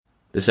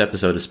This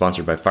episode is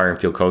sponsored by Fire and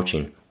Fuel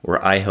Coaching,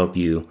 where I help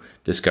you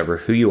discover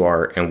who you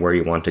are and where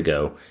you want to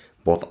go,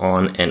 both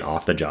on and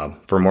off the job.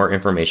 For more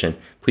information,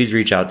 please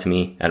reach out to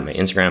me at my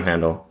Instagram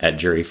handle at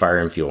Jury Fire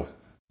and Fuel.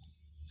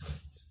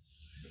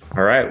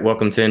 All right,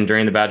 welcome to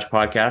Enduring the Badge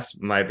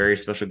podcast. My very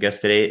special guest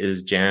today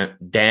is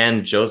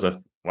Dan Joseph.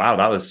 Wow,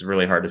 that was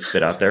really hard to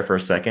spit out there for a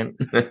second.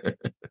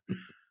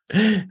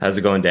 How's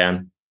it going,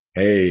 Dan?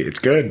 Hey, it's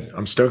good.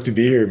 I'm stoked to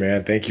be here,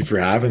 man. Thank you for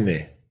having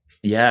me.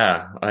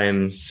 Yeah,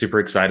 I'm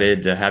super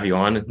excited to have you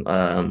on.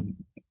 I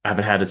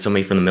haven't had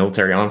somebody from the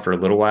military on for a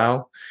little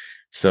while,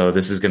 so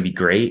this is going to be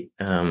great.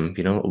 A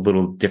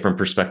little different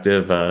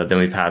perspective than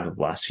we've had the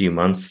last few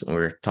months.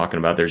 We're talking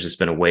about there's just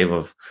been a wave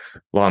of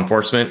law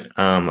enforcement.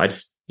 I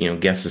just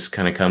guess this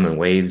kind of come in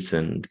waves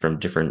and from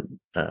different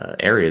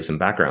areas and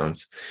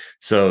backgrounds.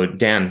 So,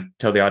 Dan,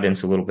 tell the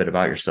audience a little bit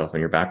about yourself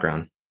and your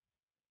background.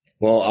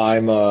 Well,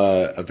 I'm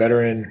a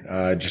veteran.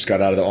 Just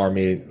got out of the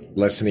Army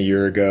less than a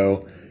year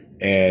ago.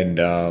 And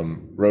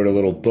wrote a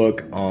little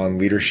book on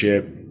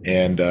leadership,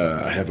 and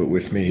I have it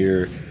with me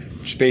here.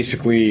 Just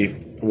basically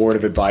a word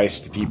of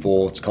advice to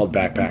people. It's called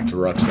Backpack to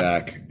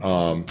Rucksack.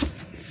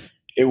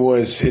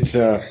 It's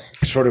a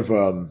sort of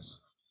a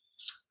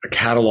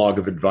catalog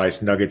of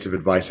advice, nuggets of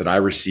advice that I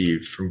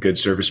received from good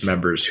service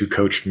members who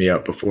coached me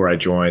up before I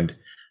joined,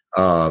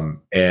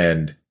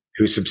 and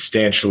who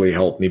substantially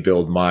helped me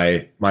build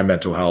my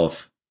mental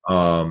health,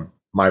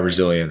 my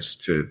resilience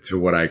to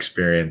what I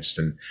experienced.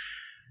 And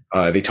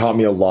they taught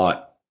me a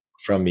lot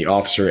from the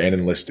officer and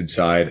enlisted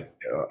side,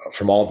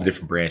 from all the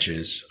different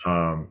branches.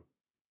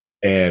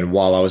 And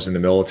while I was in the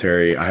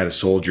military, I had a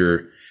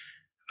soldier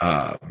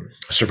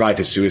survive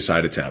his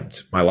suicide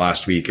attempt my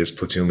last week as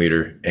platoon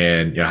leader.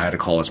 And I had to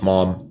call his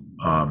mom,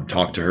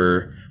 talk to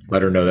her,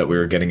 let her know that we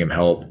were getting him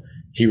help.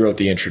 He wrote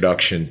the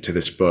introduction to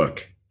this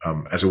book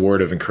as a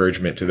word of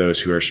encouragement to those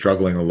who are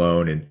struggling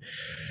alone and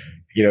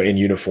in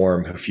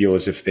uniform, who feel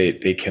as if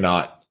they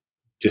cannot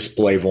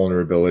display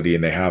vulnerability,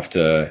 and they have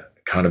to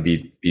kind of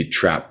be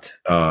trapped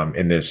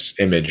in this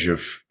image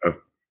of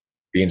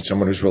being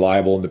someone who's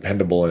reliable and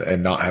dependable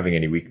and not having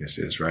any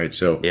weaknesses, right?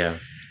 So yeah,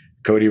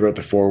 Cody wrote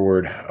the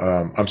foreword.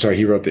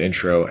 He wrote the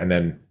intro, and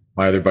then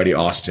my other buddy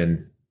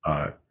Austin,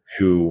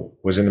 who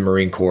was in the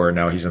Marine Corps,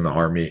 now he's in the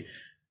Army,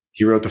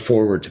 he wrote the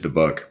foreword to the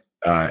book.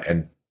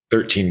 And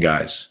 13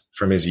 guys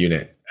from his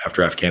unit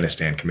after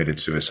Afghanistan committed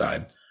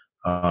suicide.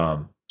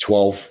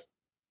 12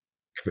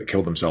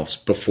 killed themselves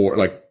before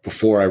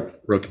I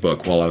wrote the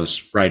book, while I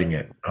was writing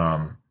it.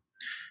 And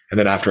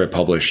then after I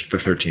published, the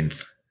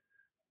 13th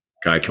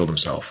guy killed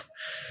himself.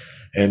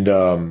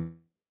 And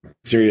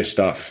serious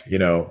stuff.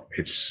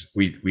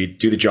 We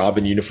do the job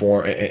in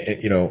uniform,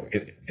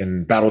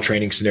 in battle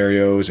training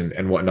scenarios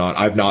and whatnot.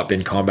 I've not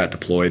been combat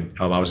deployed.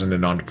 I was in a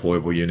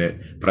non-deployable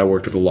unit, but I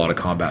worked with a lot of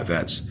combat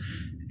vets.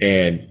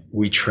 And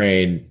we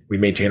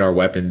maintain our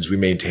weapons, we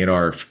maintain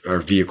our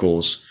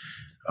vehicles.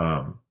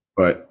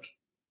 But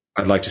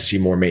I'd like to see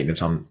more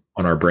maintenance on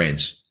our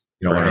brains,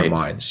 right, on our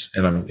minds.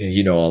 And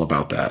I'm all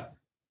about that.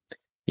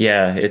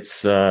 Yeah,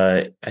 it's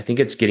I think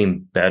it's getting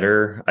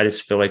better. I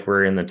just feel like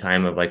we're in the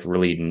time of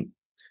really,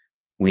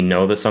 we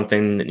know that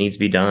something that needs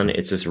to be done.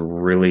 It's just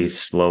really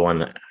slow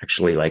on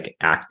actually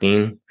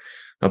acting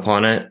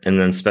upon it. And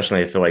then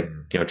especially I feel like,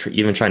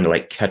 even trying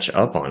to catch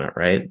up on it,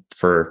 right?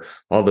 For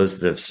all those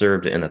that have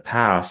served in the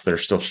past that are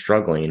still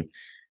struggling,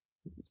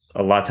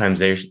 a lot of times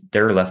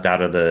they're left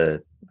out of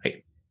the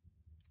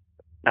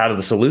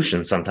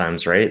solution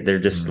sometimes, right? They're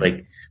just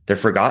they're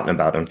forgotten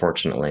about,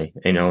 unfortunately,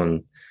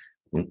 and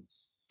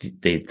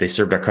they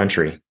served our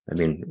country. I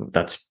mean,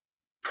 that's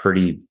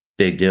pretty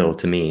big deal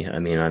to me. I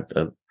mean,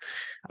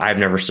 I've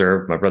never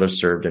served. My brother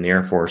served in the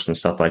Air Force and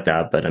stuff like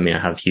that. But I mean, I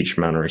have a huge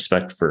amount of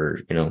respect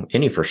for,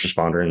 any first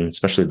responder, and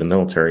especially the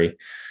military.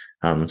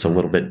 It's a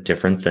little bit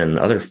different than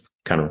other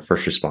kind of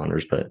first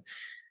responders, but,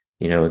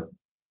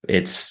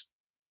 it's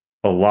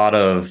a lot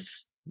of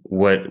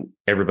what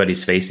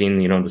everybody's facing.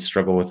 The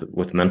struggle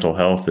with mental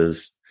health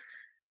is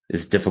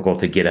difficult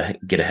to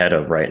get ahead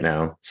of right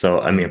now. So,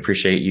 I mean,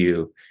 appreciate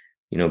you,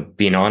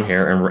 being on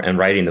here and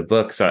writing the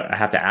book. So I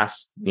have to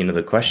ask,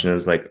 the question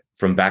is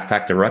from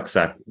Backpack to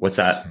Rucksack, what's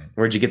that?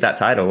 Where'd you get that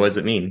title? What does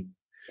it mean?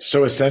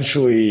 So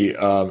essentially,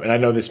 and I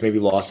know this may be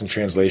lost in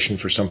translation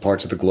for some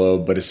parts of the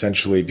globe, but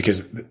essentially,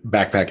 because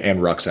backpack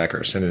and rucksack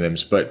are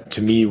synonyms, but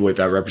to me, what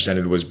that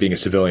represented was being a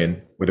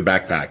civilian with a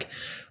backpack,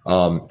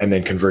 and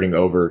then converting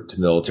over to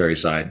the military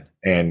side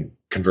and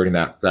converting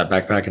that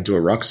backpack into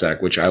a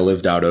rucksack, which I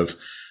lived out of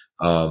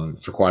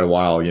for quite a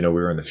while. We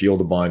were in the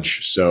field a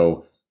bunch,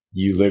 so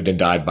you lived and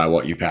died by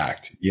what you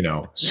packed.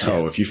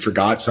 So if you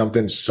forgot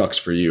something, sucks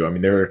for you. I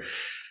mean, there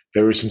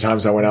were some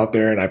times I went out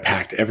there and I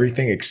packed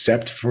everything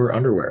except for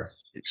underwear.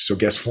 So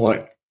guess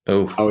what?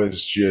 Oh, I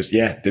was just,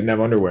 didn't have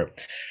underwear.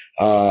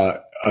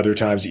 other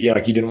times, yeah,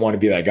 like you didn't want to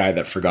be that guy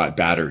that forgot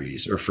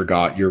batteries or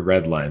forgot your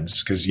red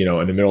lens. Cause, you know,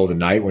 in the middle of the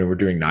night when we're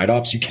doing night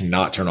ops, you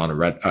cannot turn on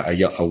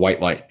a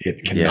white light. It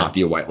Yeah. cannot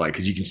be a white light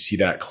because you can see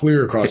that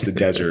clear across the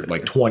desert,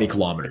 like 20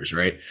 kilometers,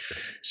 right?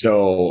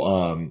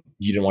 So,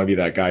 you didn't want to be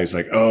that guy who's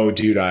like, oh,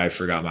 dude, I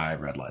forgot my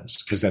red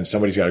lens. Cause then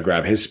somebody's got to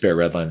grab his spare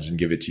red lens and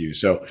give it to you.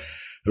 So,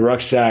 the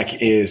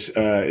rucksack is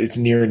it's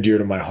near and dear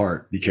to my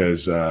heart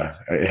because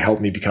it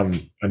helped me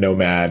become a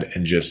nomad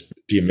and just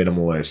be a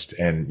minimalist.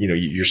 And you know,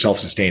 you're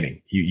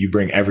self-sustaining. You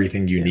bring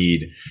everything you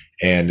need,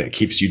 and it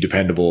keeps you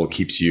dependable. It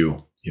keeps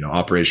you, you know,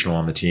 operational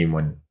on the team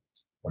when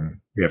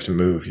we have to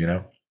move. You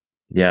know.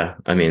 Yeah.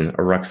 I mean,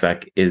 a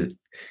rucksack is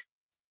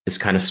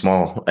kind of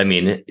small. I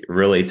mean,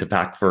 really to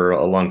pack for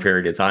a long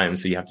period of time.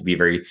 So you have to be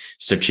very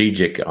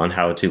strategic on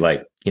how to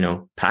like,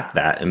 pack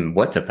that and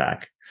what to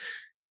pack.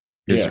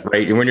 Because Yeah.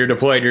 right when you're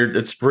deployed,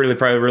 it's really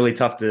probably really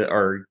tough to,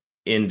 or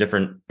in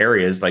different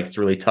areas, like it's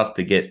really tough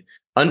to get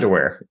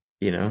underwear,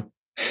 Yeah,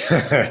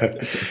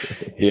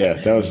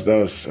 that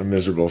was a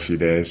miserable few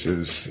days. It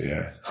was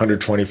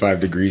 125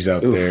 degrees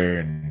out Oof. there,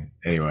 and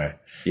anyway,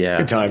 good Yeah.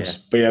 Yeah. times.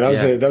 But yeah,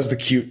 Yeah. that was the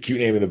cute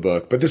name of the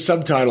book. But the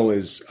subtitle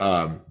is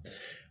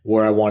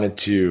where I wanted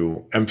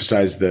to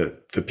emphasize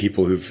the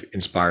people who've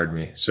inspired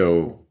me.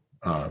 So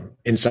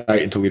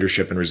insight into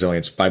leadership and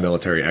resilience by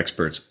military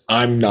experts.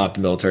 I'm not the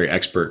military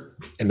expert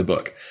in the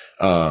book.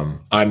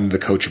 I'm the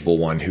coachable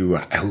one who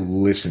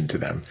listened to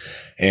them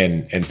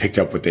and picked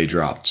up what they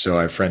dropped. So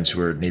I have friends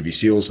who are Navy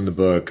SEALs in the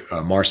book,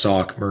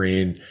 MARSOC,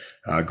 Marine,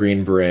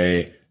 Green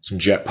Beret, some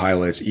jet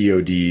pilots,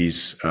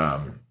 EODs,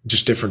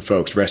 just different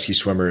folks, rescue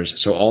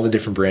swimmers. So all the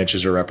different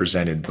branches are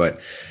represented, but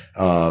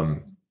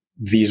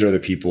these are the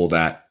people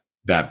that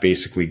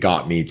basically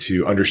got me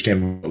to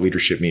understand what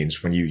leadership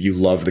means. When you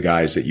love the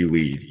guys that you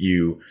lead,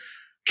 you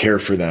care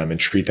for them and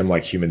treat them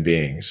like human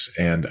beings.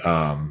 And,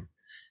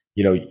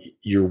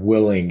 you're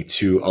willing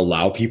to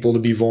allow people to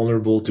be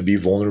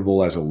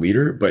vulnerable as a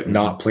leader, but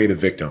not play the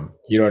victim.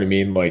 You know what I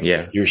mean? Like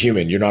Yeah. you're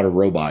human. You're not a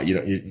robot.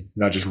 You're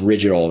not just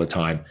rigid all the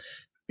time.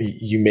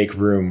 You make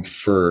room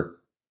for,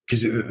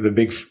 because the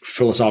big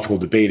philosophical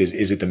debate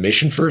is it the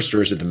mission first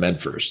or is it the men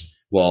first?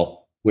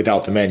 Well,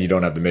 without the men, you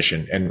don't have the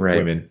mission, and Right.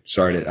 women.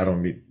 Sorry, I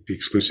don't mean to be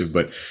exclusive,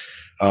 but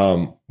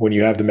when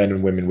you have the men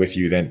and women with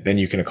you, then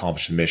you can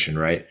accomplish the mission,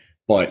 right?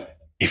 But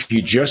if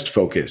you just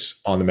focus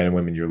on the men and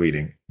women you're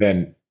leading,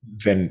 then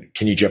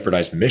can you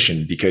jeopardize the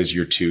mission because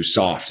you're too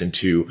soft and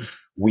too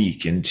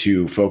weak and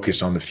too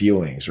focused on the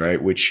feelings,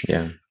 right? Which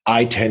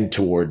I tend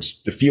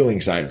towards the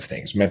feeling side of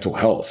things, mental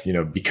health,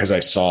 because I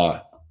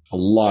saw a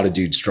lot of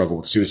dudes struggle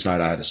with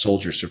suicide. I had a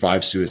soldier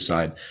survive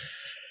suicide.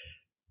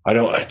 I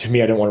don't want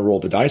to roll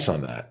the dice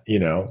on that,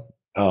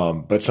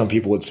 but some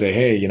people would say,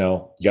 hey, you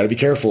got to be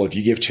careful. If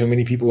you give too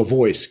many people a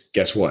voice,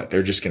 guess what?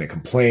 They're just going to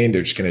complain.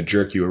 They're just going to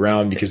jerk you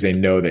around because they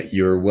know that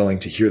you're willing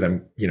to hear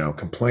them,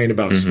 complain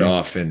about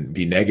stuff and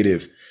be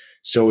negative.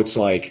 So it's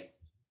like,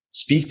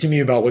 speak to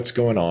me about what's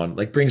going on,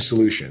 like bring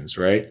solutions,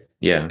 right?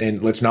 Yeah.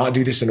 And let's not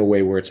do this in a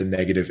way where it's a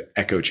negative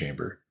echo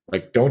chamber.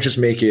 Like, don't just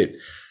make it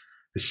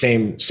the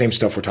same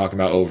stuff we're talking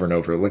about over and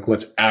over. Like,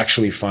 let's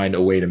actually find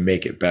a way to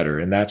make it better.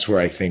 And that's where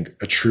I think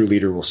a true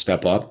leader will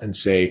step up and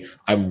say,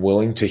 I'm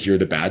willing to hear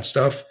the bad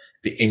stuff,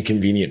 the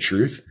inconvenient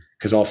truth,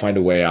 because I'll find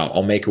a way out.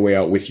 I'll make a way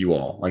out with you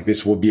all. Like,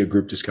 this will be a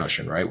group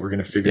discussion, right? We're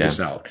going to figure this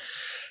out.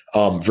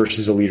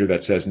 Versus a leader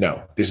that says,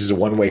 no, this is a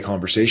one-way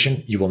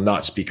conversation. You will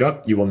not speak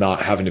up. You will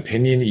not have an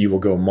opinion. You will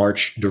go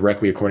march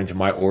directly according to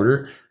my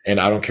order. And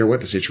I don't care what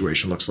the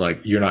situation looks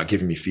like. You're not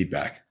giving me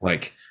feedback.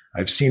 Like,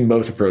 I've seen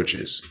both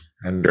approaches.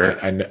 And sure.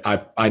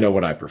 I know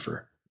what I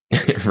prefer.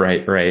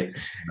 Right.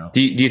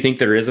 Do you think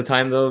there is a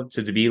time though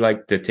to be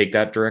like to take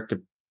that direct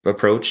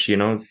approach?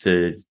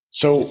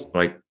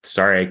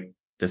 Sorry,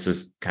 this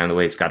is kind of the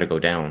way it's got to go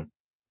down.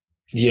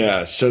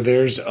 Yeah. So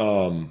there's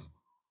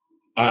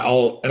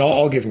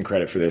I'll give him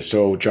credit for this.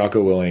 So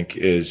Jocko Willink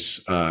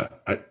is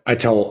I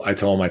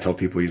tell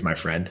people he's my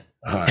friend,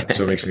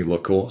 so it makes me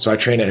look cool. So I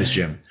train at his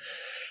gym,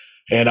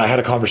 and I had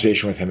a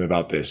conversation with him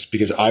about this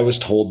because I was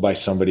told by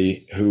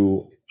somebody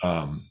who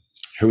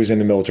was in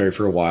the military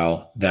for a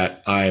while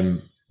that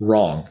I'm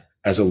wrong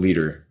as a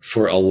leader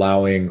for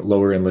allowing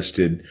lower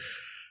enlisted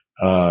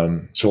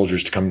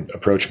soldiers to come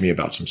approach me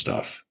about some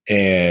stuff.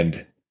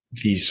 And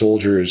these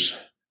soldiers,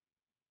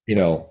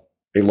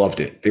 they loved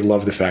it. They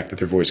loved the fact that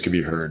their voice could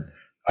be heard.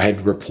 I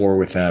had rapport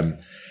with them.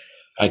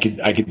 I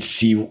could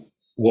see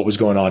what was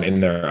going on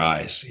in their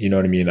eyes. You know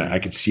what I mean? I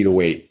could see the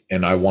weight,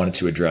 and I wanted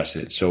to address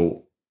it.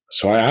 So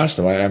I asked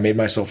them, I made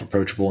myself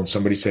approachable, and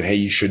somebody said, hey,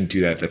 you shouldn't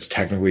do that. That's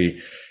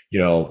technically,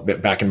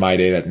 back in my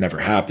day, that never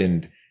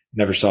happened.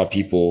 Never saw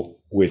people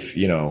with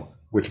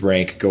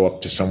rank go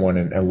up to someone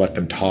and let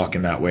them talk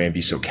in that way and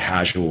be so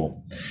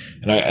casual.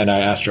 And I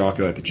asked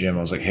Jocko at the gym,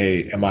 I was like,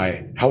 hey,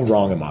 how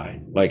wrong am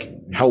I? Like,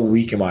 how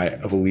weak am I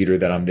of a leader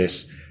that I'm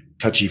this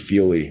touchy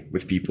feely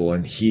with people?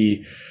 And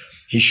he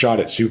shot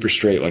it super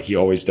straight, like he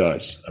always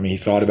does. I mean, he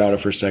thought about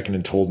it for a second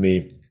and told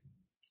me,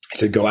 he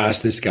said, go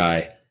ask this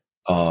guy,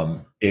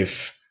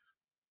 if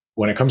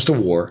when it comes to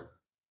war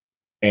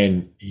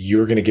and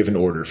you're going to give an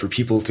order for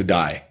people to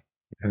die,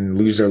 and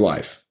lose their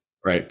life,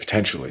 right?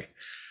 Potentially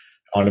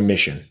on a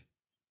mission,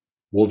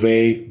 will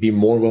they be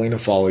more willing to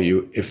follow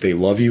you if they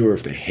love you or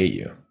if they hate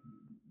you?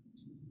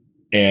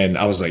 And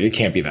I was like, it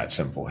can't be that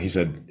simple. He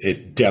said,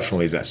 it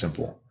definitely is that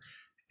simple.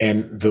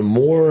 And the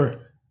more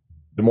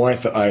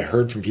I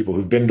heard from people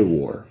who've been to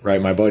war,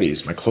 right? My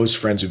buddies, my close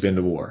friends who've been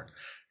to war,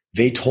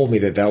 they told me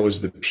that that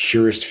was the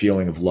purest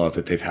feeling of love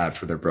that they've had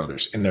for their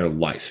brothers in their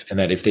life. And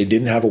that if they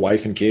didn't have a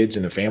wife and kids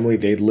and a family,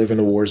 they'd live in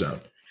a war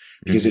zone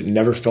because it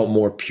never felt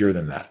more pure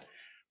than that.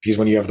 Because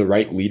when you have the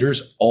right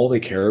leaders, all they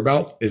care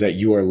about is that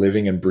you are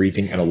living and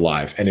breathing and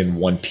alive and in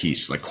one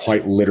piece, like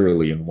quite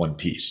literally in one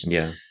piece.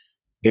 Yeah.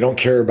 They don't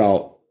care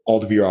about all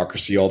the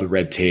bureaucracy, all the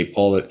red tape,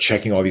 all the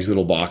checking all these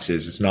little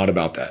boxes. It's not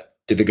about that.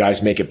 Did the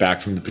guys make it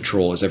back from the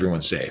patrol? Is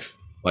everyone safe?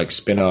 Like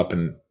spin up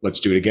and let's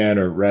do it again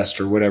or rest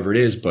or whatever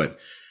it is. But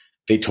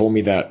they told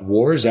me that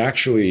war is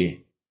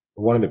actually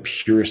one of the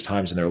purest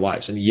times in their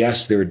lives. And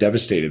yes, they were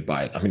devastated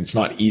by it. I mean, it's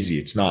not easy.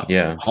 It's not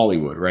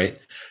Hollywood, right?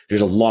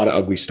 There's a lot of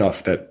ugly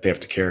stuff that they have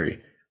to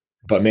carry.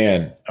 But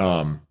man,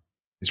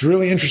 it's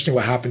really interesting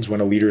what happens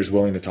when a leader is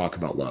willing to talk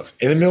about love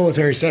in a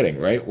military setting,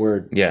 right?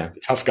 Where the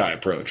tough guy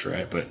approach,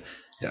 right? But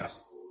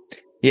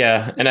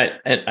yeah. And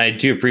I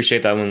do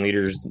appreciate that when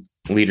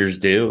leaders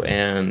do.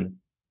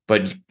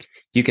 But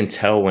you can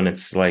tell when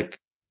it's like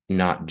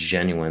not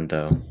genuine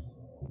though.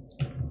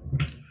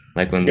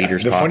 Like when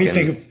leaders the talk. Funny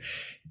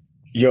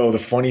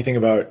thing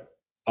about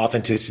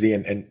authenticity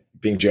and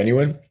being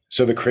genuine.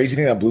 So the crazy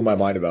thing that blew my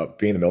mind about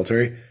being in the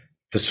military,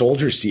 the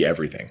soldiers see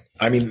everything.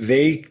 I mean,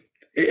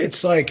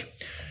 it's like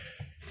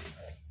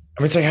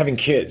having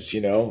kids,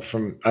 you know,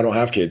 I don't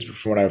have kids, but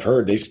from what I've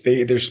heard, they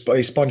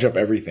sponge up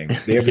everything.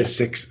 They have this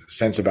sixth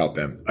sense about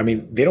them. I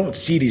mean, they don't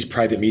see these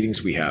private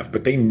meetings we have,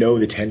 but they know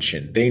the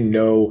tension. They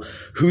know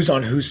who's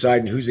on whose side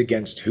and who's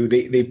against who.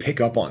 They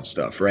pick up on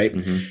stuff, right?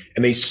 Mm-hmm.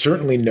 And they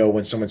certainly know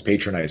when someone's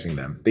patronizing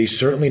them. They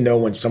certainly know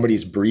when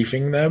somebody's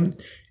briefing them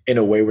in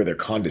a way where they're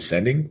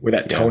condescending, where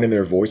that tone in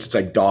their voice, it's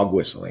like dog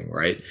whistling,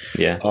 right?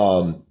 Yeah.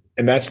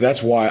 And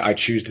that's why I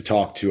choose to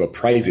talk to a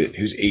private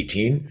who's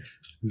 18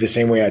 the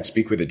same way I'd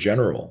speak with a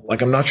general.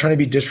 Like, I'm not trying to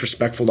be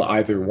disrespectful to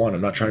either one.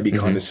 I'm not trying to be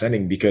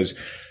condescending because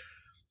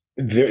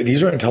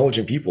these are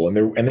intelligent people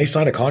and they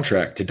sign a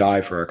contract to die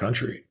for our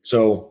country.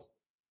 So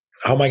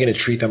how am I going to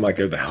treat them like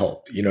they're the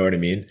help? You know what I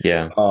mean?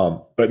 Yeah.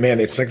 But man,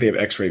 it's like they have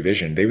X-ray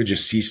vision. They would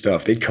just see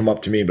stuff. They'd come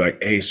up to me and be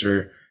like, "Hey,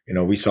 sir, you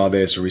know, we saw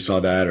this or we saw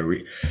that," or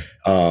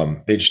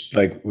they just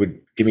like would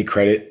give me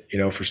credit, you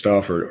know, for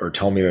stuff or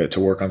tell me to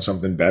work on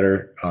something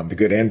better, the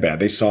good and bad.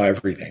 They saw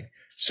everything.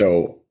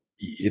 So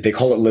they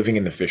call it living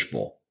in the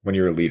fishbowl when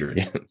you're a leader.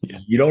 Yeah.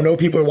 You don't know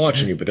people are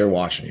watching you, but they're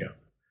watching you.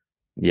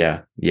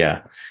 Yeah.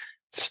 Yeah.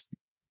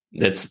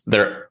 It's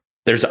there.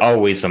 There's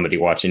always somebody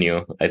watching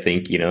you. I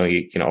think, you know,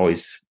 you can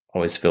always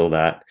feel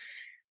that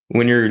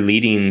when you're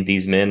leading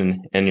these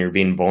men and you're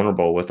being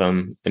vulnerable with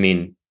them. I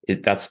mean,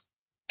 that's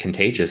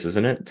contagious,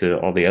 isn't it? To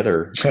all the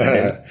other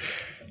men?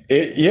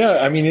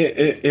 I mean,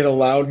 it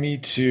allowed me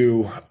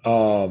to,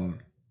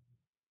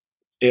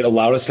 it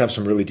allowed us to have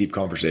some really deep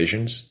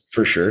conversations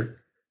for sure.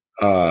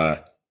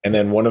 And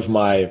then one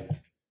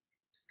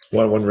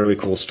really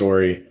cool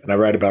story, and I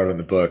write about it in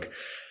the book.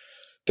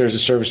 There's a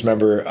service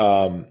member.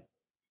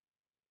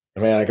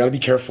 Man, I got to be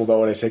careful about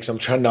what I say because I'm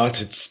trying not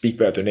to speak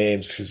about their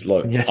names because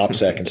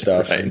OPSEC and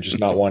stuff, right. And just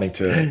not wanting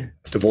to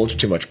divulge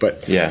too much.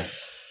 But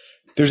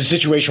there's a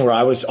situation where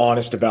I was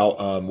honest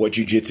about what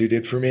jujitsu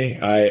did for me.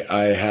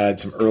 I had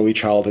some early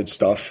childhood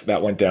stuff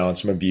that went down,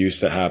 some abuse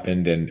that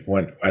happened, and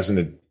when as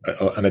an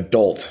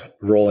adult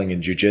rolling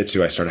in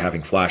jujitsu, I started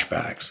having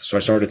flashbacks. So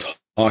I started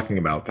talking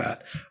about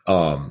that.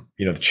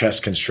 You know, the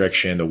chest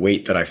constriction, the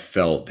weight that I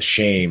felt, the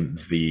shame,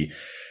 the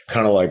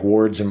kind of like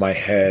words in my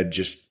head,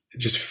 just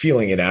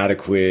feeling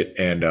inadequate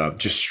and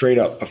just straight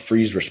up a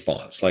freeze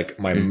response. Like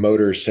my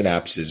motor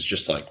synapses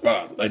just like,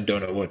 wow, I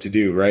don't know what to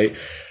do, right?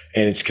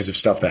 And it's because of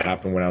stuff that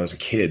happened when I was a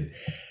kid.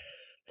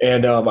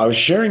 And I was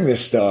sharing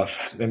this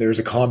stuff, and there was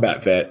a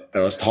combat vet that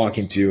I was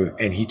talking to,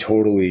 and he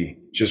totally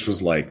just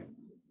was like,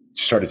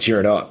 started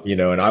tearing up, you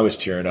know, and I was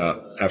tearing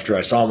up after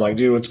I saw him, like,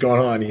 dude, what's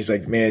going on? He's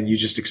like, man, you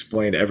just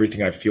explained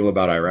everything I feel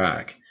about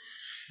Iraq.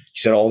 He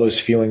said, all those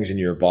feelings in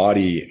your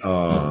body.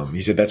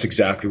 He said, that's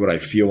exactly what I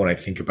feel when I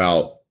think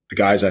about the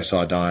guys I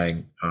saw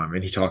dying.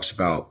 And he talked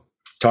about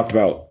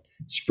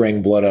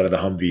spraying blood out of the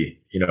Humvee,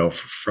 you know,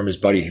 from his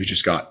buddy who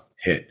just got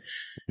hit.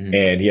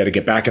 And he had to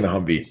get back in the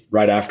Humvee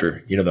right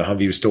after, you know, the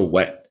Humvee was still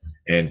wet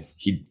and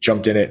he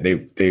jumped in it.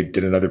 They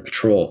did another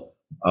patrol.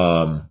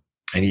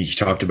 And he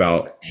talked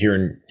about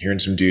hearing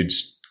some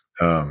dudes,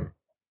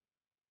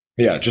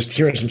 just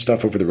hearing some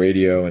stuff over the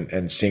radio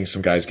and seeing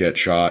some guys get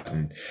shot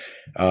and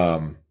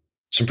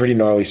some pretty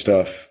gnarly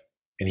stuff.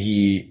 And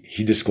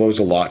he disclosed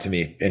a lot to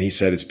me, and he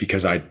said it's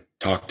because I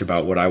talked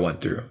about what I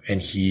went through,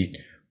 and he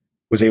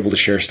was able to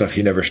share stuff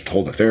he never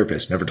told a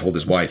therapist, never told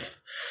his wife.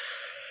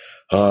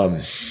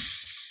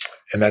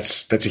 And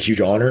that's a huge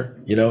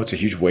honor, you know, it's a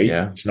huge weight.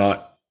 Yeah. It's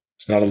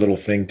not a little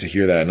thing to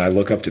hear that. And I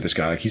look up to this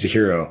guy, like he's a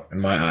hero in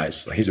my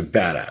eyes. Like he's a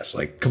badass,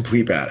 like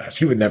complete badass.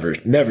 He would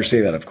never say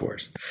that, of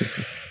course.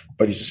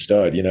 but he's a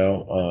stud, you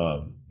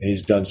know. And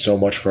he's done so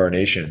much for our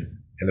nation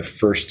in the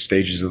first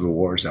stages of the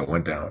wars that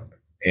went down.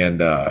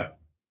 And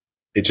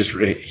it just,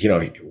 you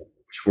know,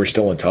 we're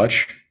still in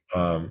touch.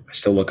 I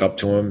still look up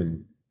to him,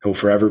 and he'll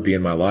forever be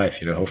in my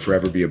life. You know, he'll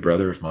forever be a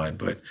brother of mine.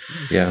 But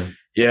Yeah.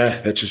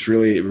 yeah, that just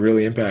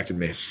really impacted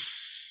me.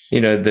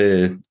 You know,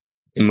 the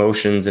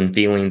emotions and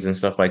feelings and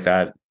stuff like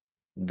that,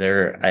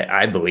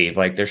 I believe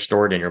like they're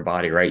stored in your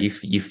body, right?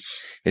 It's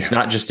Yeah.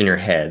 not just in your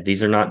head.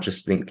 These are not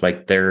just things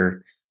like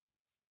they're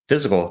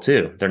physical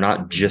too. They're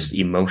not just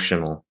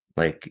emotional.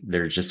 Like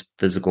they're just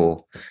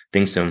physical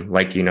things to them.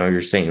 Like, you know,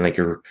 you're saying like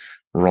you're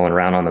rolling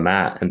around on the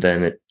mat and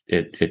then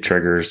it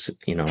triggers,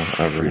 you know,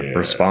 a Yeah.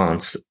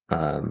 response.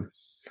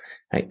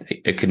 I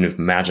couldn't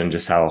imagine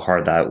just how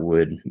hard that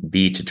would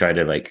be to try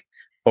to like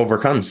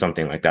overcome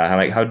something like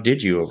that. How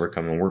did you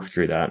overcome and work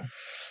through that?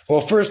 Well,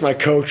 first my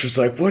coach was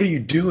like, "What are you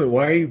doing?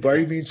 Why are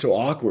you being so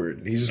awkward?"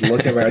 And he just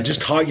looked at me. I just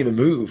taught you the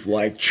move,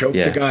 like choke the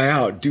Yeah. guy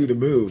out, do the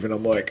move. And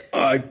I'm like,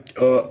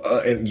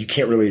 and you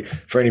can't really,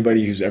 for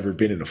anybody who's ever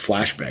been in a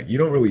flashback, you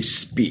don't really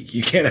speak.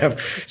 You can't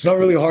have. It's not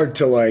really hard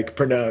to like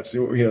pronounce,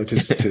 you know, to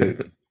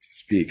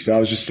speak. So I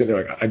was just sitting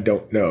there like, I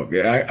don't know.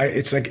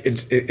 It's like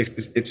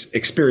it's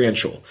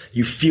experiential.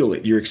 You feel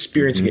it. You're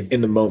experiencing Hmm. it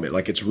in the moment,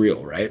 like it's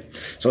real, right?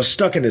 So I was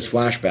stuck in this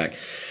flashback.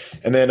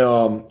 And then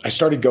I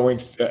started going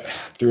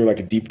through like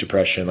a deep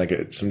depression,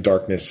 like some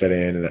darkness set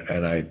in,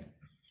 and I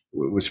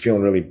was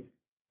feeling really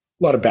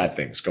a lot of bad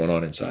things going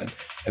on inside.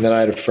 And then I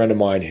had a friend of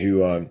mine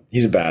who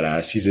he's a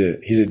badass. He's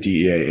a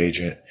DEA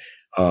agent,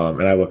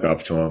 and I look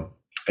up to him.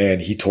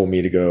 And he told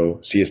me to go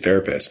see his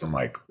therapist. And I'm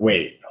like,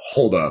 wait,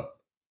 hold up.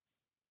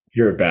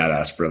 You're a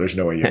badass, bro. There's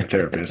no way you have a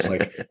therapist.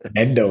 Like,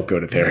 men don't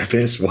go to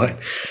therapists. What?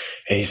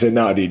 And he said,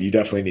 "No, dude, you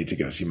definitely need to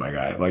go see my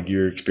guy. Like,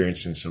 you're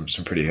experiencing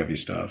some pretty heavy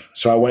stuff."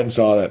 So I went and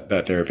saw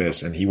that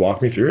therapist, and he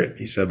walked me through it.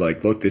 He said,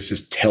 like, look, this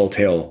is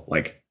telltale,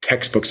 like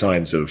textbook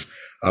signs of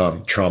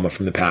trauma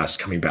from the past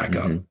coming back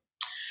up. Hmm.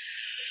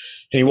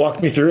 And he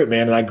walked me through it,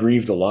 man, and I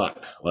grieved a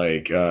lot.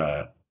 Like,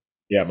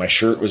 yeah, my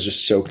shirt was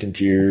just soaked in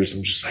tears.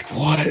 I'm just like,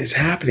 what is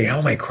happening? How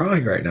am I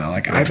crying right now?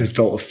 Like, I haven't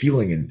felt a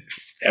feeling in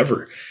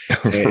ever.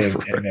 And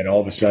then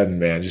all of a sudden,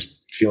 man,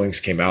 just feelings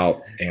came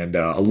out, and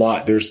a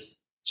lot. There's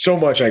so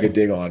much I could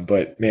dig on,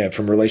 but man,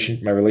 from my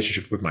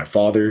relationship with my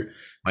father,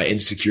 my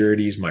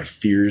insecurities, my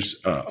fears,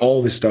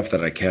 all this stuff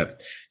that I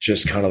kept,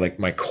 just kind of like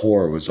my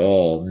core was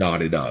all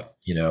knotted up,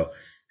 you know.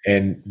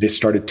 And this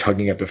started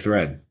tugging at the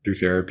thread through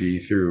therapy,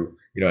 through,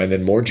 you know, and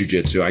then more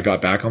jujitsu. I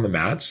got back on the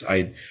mats.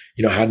 I,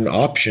 you know, had an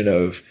option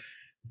of,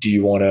 do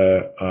you want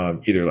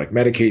to either like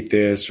medicate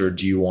this, or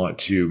do you want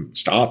to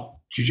stop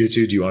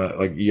jujitsu? Do you want to,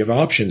 like, you have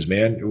options,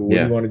 man. What do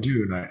Yeah. you want to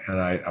do?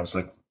 And I was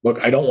like, look,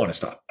 I don't want to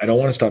stop. I don't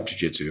want to stop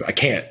jujitsu. I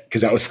can't,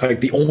 because that was like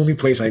the only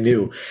place I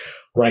knew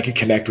where I could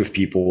connect with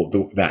people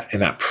that in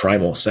that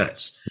primal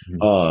sense.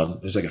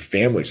 Mhm. There's like a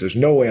family, so there's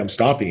no way I'm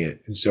stopping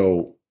it. And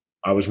so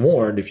I was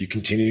warned, if you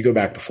continue to go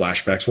back, the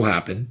flashbacks will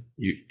happen.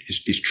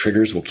 These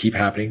triggers will keep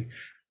happening.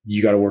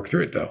 You got to work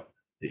through it though.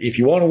 If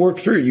you want to work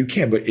through it, you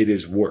can, but it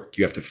is work.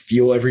 You have to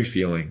feel every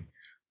feeling.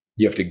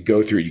 You have to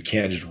go through it. You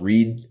can't just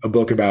read a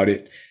book about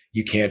it.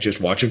 You can't just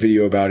watch a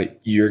video about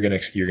it. You're going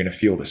to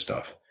feel this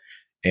stuff.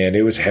 And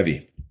it was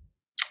heavy.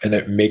 And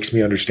it makes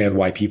me understand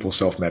why people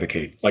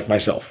self-medicate, like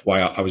myself, why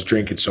I was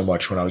drinking so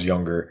much when I was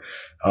younger,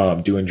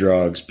 doing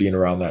drugs, being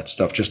around that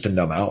stuff just to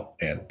numb out.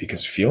 And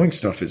because feeling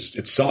stuff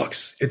it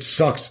sucks. It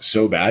sucks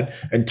so bad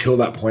until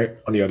that point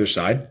on the other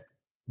side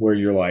where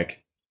you're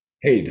like,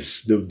 hey, the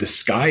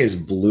sky is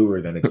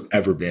bluer than it's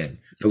ever been.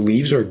 The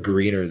leaves are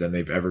greener than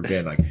they've ever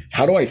been. Like,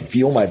 how do I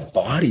feel my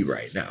body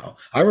right now?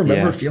 I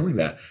remember Yeah. feeling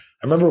that.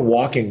 I remember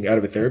walking out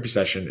of a therapy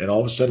session, and all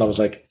of a sudden I was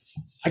like,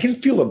 I can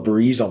feel a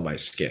breeze on my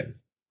skin.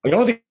 Like, I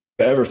don't think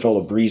I ever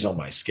felt a breeze on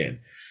my skin.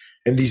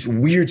 And these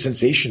weird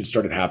sensations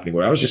started happening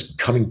where I was just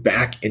coming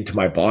back into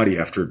my body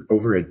after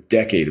over a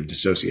decade of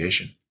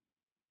dissociation.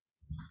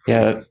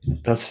 Yeah,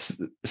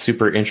 that's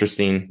super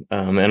interesting.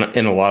 And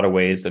in a lot of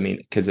ways, I mean,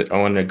 because I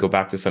want to go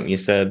back to something you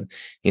said.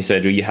 You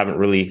said you haven't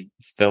really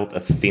felt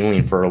a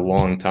feeling for a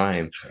long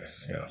time.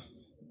 Yeah.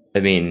 I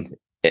mean,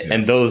 Yeah.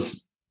 and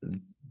those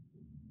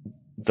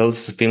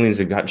feelings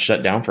have got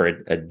shut down for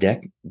a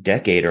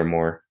decade or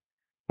more.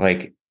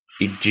 Like,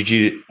 did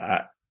you?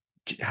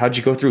 How'd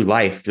you go through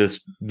life?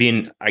 Just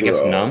being, I guess,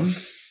 Bro. numb.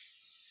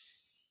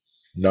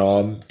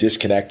 Numb,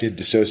 disconnected,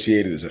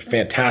 dissociated is a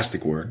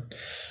fantastic word.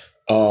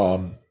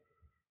 Um,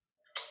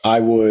 I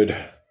would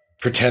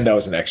pretend I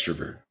was an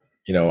extrovert.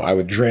 You know, I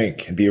would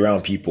drink and be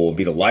around people,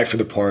 be the life of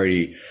the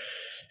party.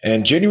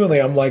 And genuinely,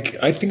 I'm like,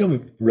 I think I'm a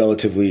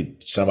relatively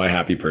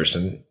semi-happy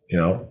person. You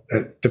know,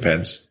 it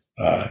depends.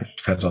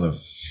 Depends on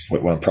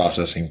what I'm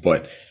processing.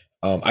 But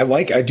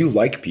I do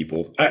like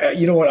people.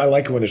 You know what? I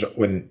like it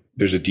when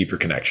there's a deeper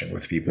connection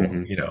with people.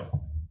 Mm-hmm. You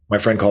know, my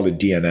friend called it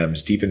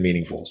DNMs, deep and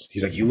meaningfuls.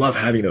 He's like, you love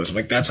having those. I'm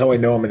like, that's how I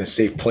know I'm in a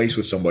safe place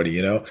with somebody.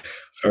 You know, or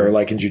Sure.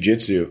 like in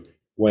jujitsu,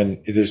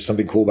 when there's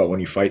something cool about when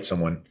you fight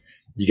someone,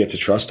 you get to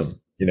trust them.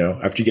 You know,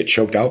 after you get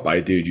choked out by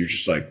a dude, you're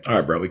just like, all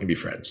right, bro, we can be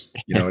friends.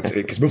 You know, it's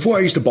because before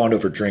I used to bond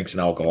over drinks and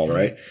alcohol,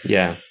 right?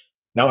 Yeah.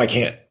 Now I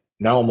can't.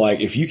 now I'm like,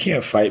 if you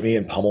can't fight me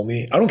and pummel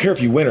me, I don't care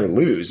if you win or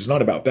lose. It's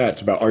not about that.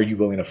 It's about, are you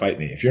willing to fight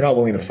me? If you're not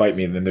willing to Yeah. fight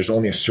me, then there's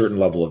only a certain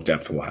level of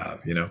depth we'll have,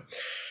 you know?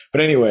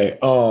 But anyway,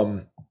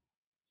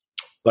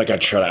 like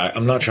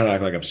I'm not trying to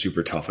act like I'm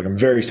super tough. Like I'm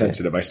very Yeah.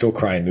 sensitive. I still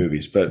cry in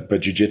movies, but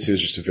jujitsu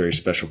is just a very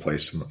special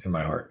place in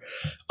my heart.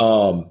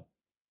 Um,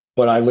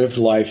 but I lived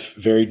life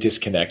very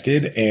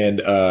disconnected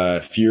and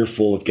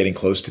fearful of getting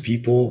close to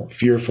people,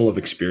 fearful of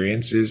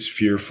experiences,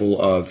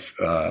 fearful of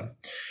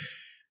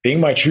being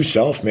my true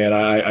self, man.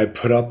 I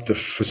put up the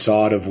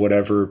facade of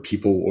whatever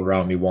people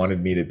around me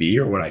wanted me to be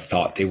or what I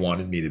thought they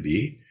wanted me to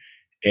be.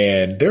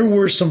 And there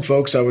were some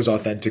folks I was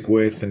authentic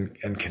with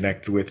and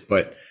connected with,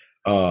 but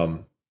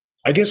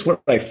I guess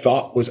what I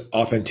thought was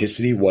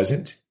authenticity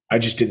wasn't. I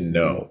just didn't Mhm.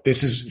 know.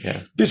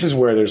 Yeah. This is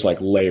where there's like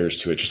layers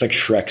to it. Just like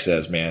Shrek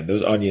says, man,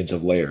 those onions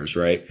have layers,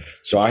 right?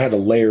 So I had a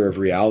layer of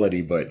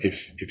reality, but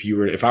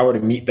if I were to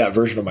meet that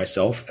version of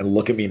myself and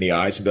look at me in the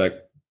eyes and be like,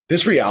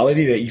 this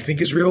reality that you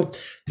think is real,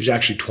 there's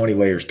actually 20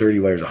 layers, 30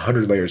 layers,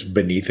 100 layers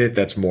beneath it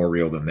that's more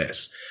real than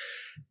this.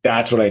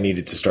 That's what I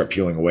needed to start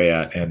peeling away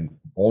at. And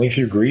only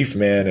through grief,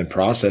 man, and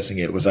processing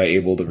it was I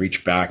able to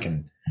reach back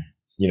and,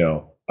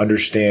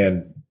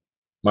 understand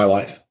my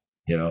life,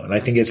 and I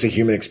think it's a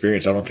human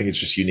experience. I don't think it's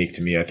just unique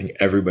to me. I think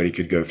everybody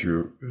could go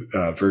through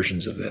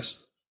versions of this.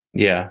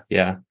 Yeah.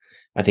 Yeah.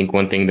 I think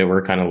one thing that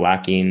we're kind of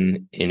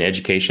lacking in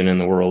education in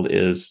the world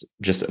is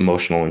just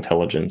emotional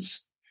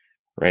intelligence,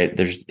 right?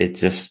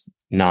 It's just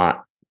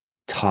not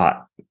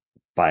taught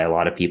by a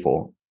lot of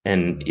people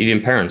and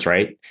even parents,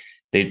 right?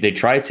 They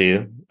try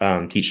to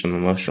teach them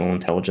emotional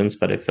intelligence,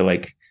 but I feel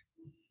like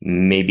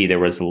maybe there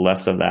was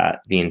less of that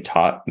being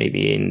taught,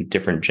 maybe in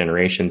different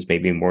generations,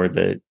 maybe more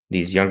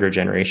these younger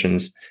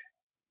generations.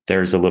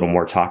 There's a little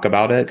more talk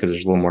about it because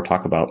there's a little more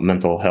talk about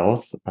mental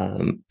health.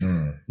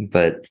 Mm,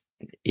 But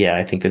yeah,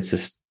 I think that's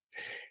just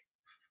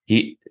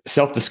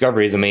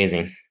self-discovery is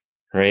amazing,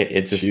 right?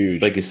 It's it's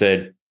just like you huge.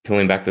 said,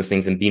 peeling back those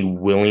things and being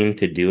willing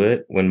to do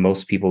it when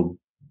most people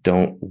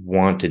don't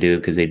want to do it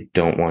because they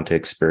don't want to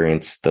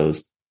experience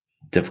those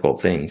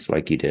difficult things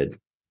like you did.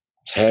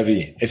 It's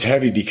heavy. It's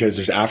heavy because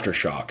there's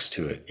aftershocks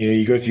to it.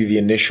 You go through the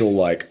initial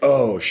like,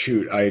 oh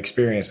shoot, I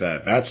experienced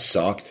that. That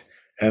sucked.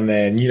 And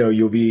then,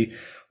 you'll be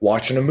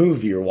watching a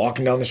movie or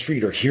walking down the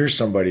street or hear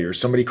somebody or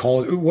somebody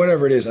calling,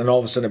 whatever it is. And all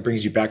of a sudden it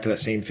brings you back to that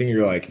same thing.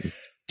 You're like,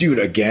 dude,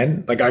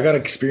 again? Like I got to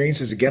experience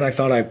this again. I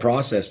thought I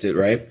processed it,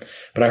 right?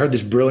 But I heard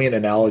this brilliant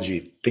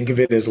analogy. Think of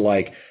it as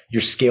like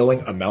you're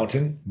scaling a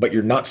mountain, but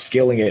you're not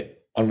scaling it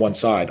on one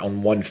side,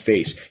 on one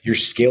face. You're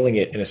scaling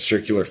it in a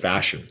circular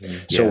fashion.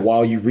 So Yeah.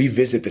 while you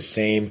revisit the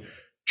same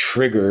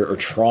trigger or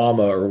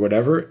trauma or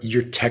whatever,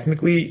 you're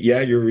technically, yeah,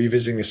 you're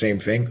revisiting the same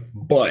thing,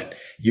 but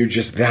you're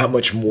just that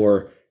much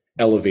more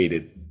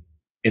elevated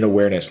in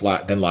awareness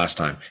than last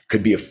time.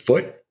 Could be a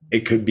foot.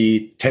 It could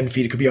be 10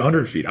 feet. It could be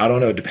 100 feet. I don't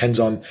know. It depends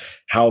on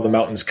how the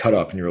mountain's cut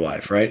up in your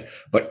life, right?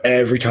 But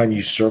every time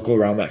you circle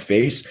around that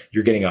face,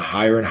 you're getting a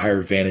higher and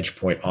higher vantage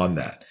point on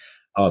that.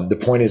 The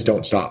point is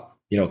don't stop.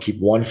 Keep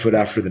one foot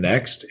after the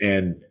next.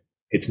 And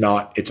it's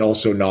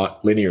also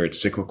not linear.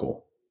 It's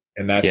cyclical.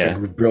 And that's a Yeah.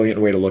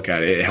 brilliant way to look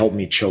at it. It helped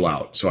me chill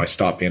out. So I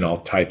stopped being all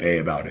type A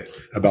about it,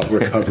 about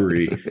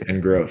recovery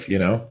and growth.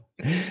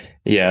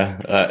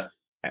 Yeah.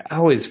 I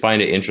always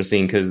find it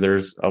interesting because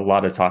there's a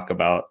lot of talk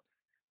about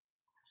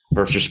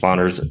first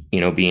responders,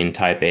 being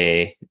type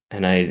A.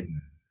 And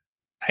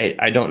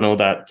I don't know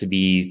that to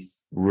be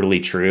really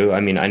true. I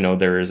mean, I know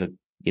there is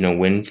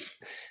when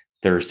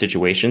there are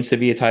situations to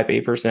be a type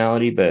A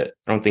personality, but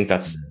I don't think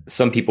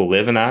some people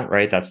live in that,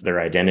 right? That's their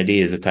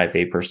identity is a type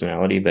A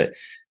personality. But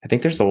I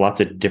think there's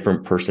lots of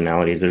different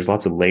personalities. There's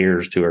lots of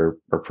layers to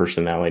our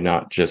personality,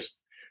 not just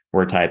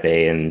we're type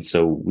A. And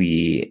so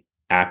we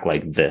act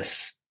like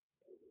this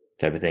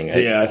type of thing.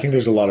 Yeah, I think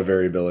there's a lot of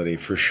variability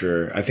for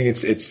sure. I think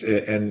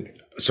and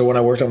so when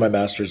I worked on my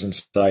master's in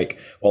psych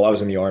while I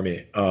was in the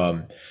army,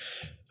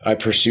 I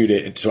pursued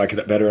it so I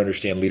could better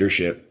understand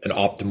leadership and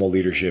optimal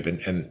leadership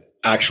and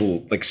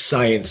actual like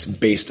science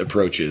based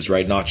approaches,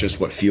 right? Not just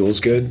what feels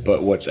good,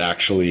 but what's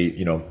actually,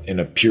 in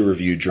a peer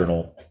reviewed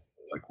journal,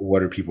 like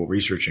what are people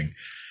researching?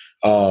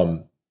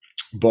 Um,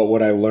 but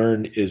what I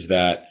learned is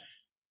that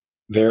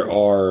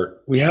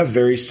we have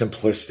very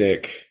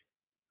simplistic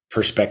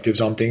perspectives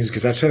on things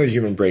because that's how the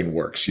human brain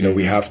works. We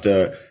Mm-hmm. have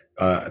to,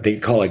 they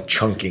call it like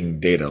chunking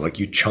data, like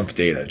you chunk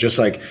data, just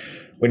like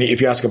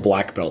if you ask a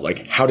black belt,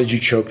 like, how did you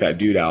choke that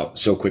dude out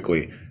so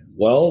quickly?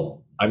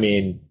 Well, I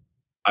mean,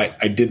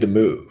 I did the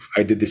move.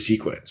 I did the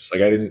sequence.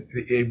 Like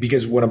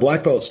because when a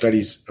black belt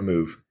studies a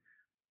move,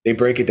 they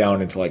break it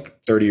down into like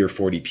 30 or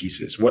 40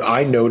 pieces. What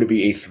I know to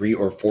be a 3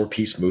 or 4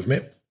 piece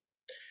movement,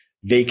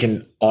 they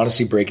can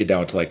honestly break it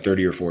down to like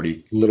 30 or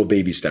 40 little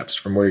baby steps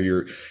from where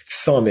your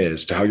thumb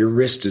is to how your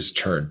wrist is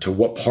turned to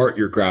what part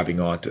you're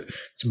grabbing onto.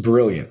 It's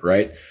brilliant,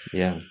 right?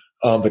 Yeah.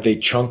 But they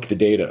chunk the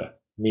data,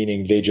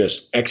 meaning they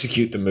just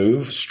execute the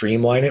move,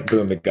 streamline it,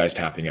 boom, the guy's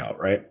tapping out,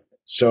 right?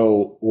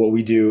 So what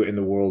we do in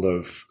the world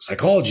of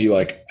psychology,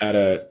 like at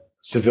a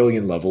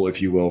civilian level,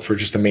 if you will, for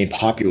just the main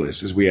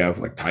populace is we have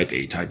like type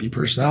A, type B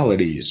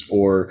personalities,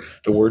 or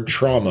the word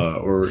trauma,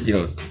 or,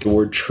 the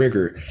word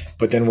trigger.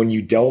 But then when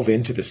you delve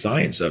into the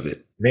science of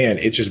it, man,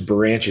 it just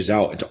branches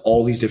out into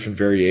all these different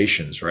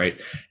variations, right?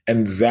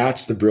 And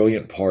that's the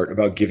brilliant part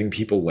about giving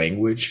people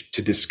language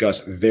to discuss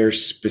their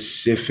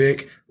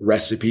specific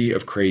recipe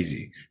of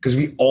crazy, because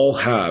we all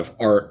have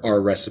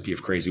our recipe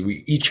of crazy.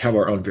 We each have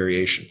our own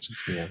variations.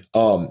 Yeah.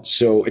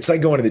 So it's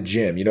like going to the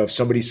gym. If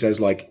somebody says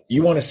like,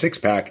 you want a six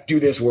pack, do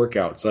this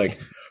workout. It's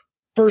like,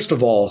 first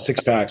of all, six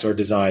packs are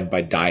designed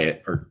by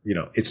diet, or,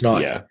 it's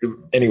not. Yeah.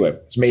 Anyway,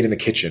 it's made in the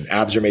kitchen.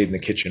 Abs are made in the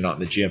kitchen, not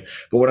in the gym.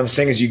 But what I'm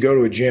saying is you go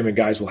to a gym and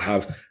guys will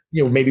have,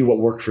 maybe what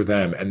worked for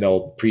them, and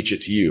they'll preach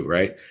it to you.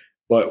 Right.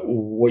 But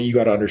what you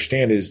got to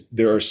understand is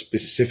there are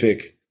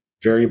specific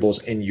variables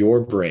in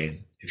your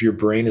brain. If your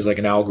brain is like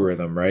an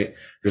algorithm, right?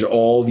 There's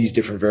all these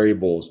different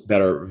variables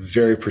that are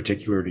very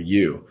particular to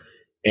you.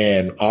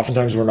 And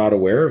oftentimes we're not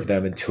aware of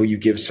them until you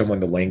give someone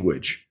the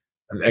language.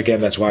 And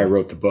again, that's why I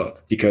wrote the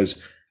book, because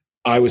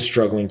I was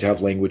struggling to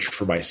have language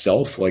for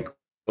myself. Like,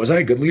 was I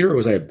a good leader or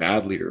was I a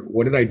bad leader?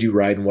 What did I do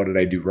right and what did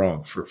I do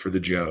wrong for the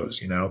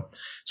Joes,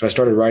 So I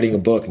started writing a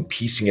book and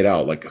piecing it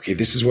out. Like, okay,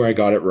 this is where I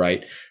got it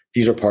right.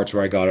 These are parts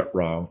where I got it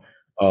wrong.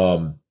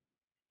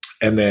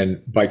 And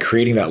then by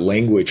creating that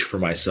language for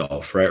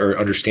myself, right, or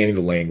understanding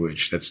the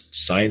language that's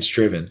science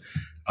driven,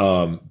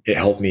 it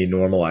helped me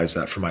normalize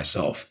that for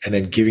myself. And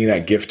then giving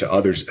that gift to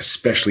others,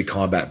 especially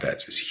combat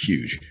vets, is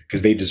huge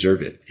because they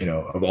deserve it.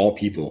 Of all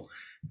people,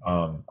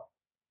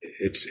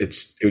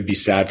 it would be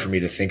sad for me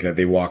to think that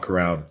they walk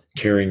around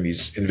carrying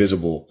these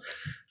invisible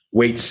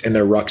weights in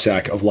their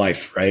rucksack of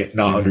life, right?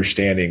 Not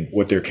understanding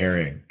what they're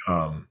carrying.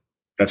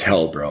 That's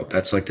hell, bro.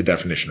 That's like the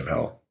definition of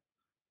hell.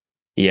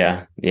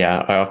 Yeah.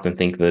 I often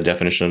think the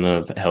definition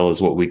of hell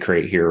is what we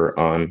create here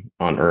on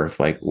Earth,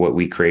 like what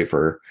we create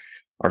for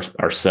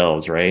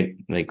ourselves, right?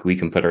 Like we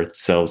can put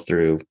ourselves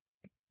through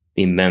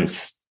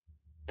immense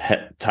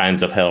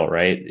times of hell,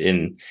 right?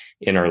 In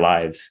our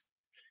lives.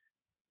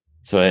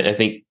 So I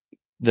think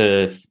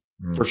the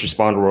first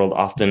responder world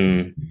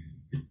often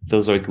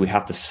feels like we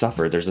have to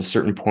suffer. There's a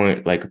certain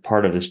point, like a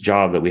part of this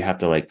job that we have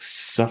to like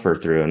suffer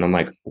through. And I'm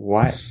like,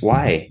 why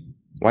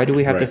do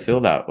we have to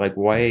feel that? Like,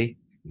 why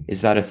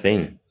is that a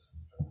thing?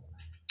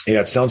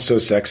 Yeah, it sounds so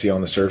sexy on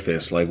the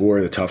surface. Like,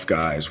 we're the tough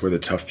guys, we're the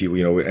tough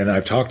people, and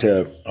I've talked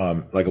to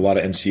like a lot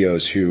of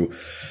NCOs who,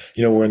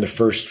 were in the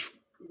first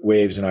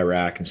waves in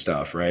Iraq and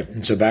stuff, right?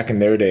 And so back in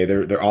their day,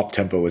 their op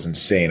tempo was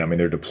insane. I mean,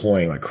 they're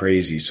deploying like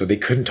crazy. So they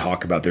couldn't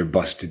talk about their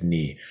busted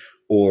knee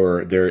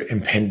or their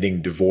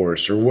impending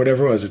divorce or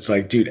whatever it was. It's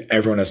like, dude,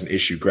 everyone has an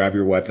issue. Grab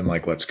your weapon,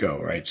 like, let's go,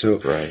 right? So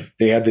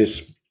they had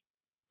this,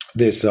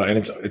 and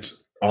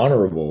it's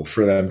honorable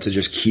for them to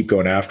just keep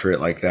going after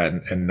it like that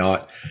and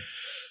not,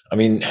 I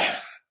mean,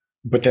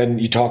 but then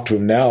you talk to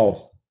them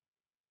now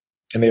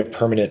and they have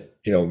permanent,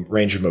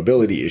 range of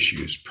mobility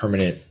issues,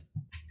 permanent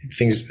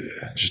things,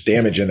 just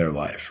damage in their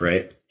life.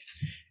 Right.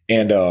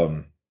 And,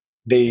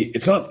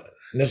 it's not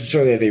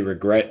necessarily that they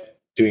regret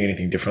doing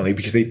anything differently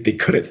because they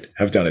couldn't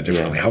have done it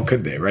differently. Yeah. How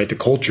could they? Right. The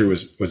culture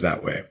was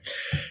that way,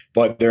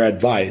 but their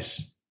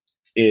advice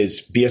is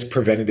be as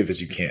preventative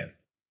as you can,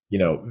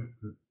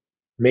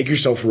 make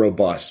yourself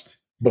robust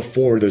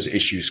before those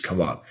issues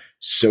come up.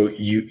 So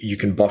you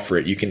can buffer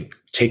it. You can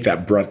take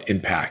that brunt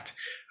impact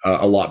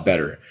a lot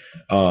better.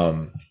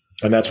 And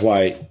that's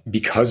why,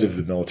 because of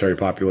the military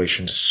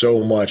population,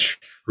 so much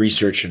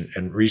research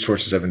and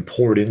resources have been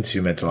poured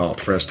into mental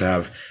health for us to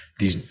have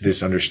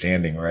this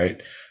understanding.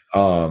 Right.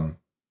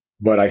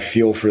 But I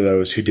feel for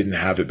those who didn't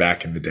have it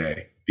back in the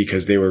day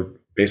because they were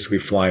basically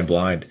flying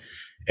blind.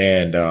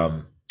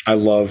 And, I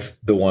love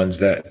the ones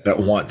that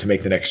want to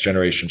make the next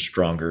generation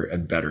stronger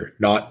and better,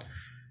 not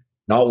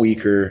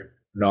weaker,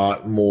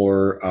 not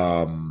more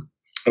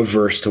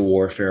averse to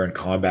warfare and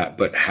combat,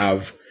 but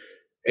have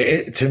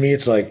it. To me,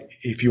 it's like,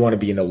 if you want to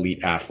be an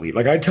elite athlete,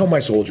 like I tell my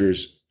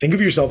soldiers, think of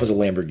yourself as a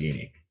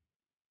Lamborghini.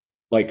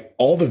 Like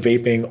all the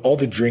vaping, all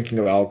the drinking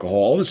of alcohol,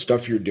 all the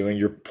stuff you're doing,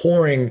 you're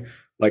pouring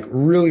like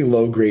really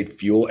low grade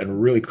fuel and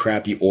really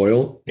crappy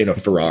oil in a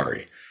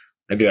Ferrari.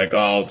 I'd be like,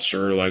 oh,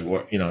 sir, like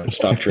what,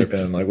 stop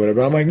tripping, like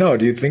whatever. I'm like, no,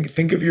 dude,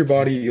 think of your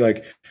body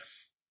like,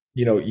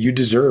 you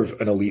deserve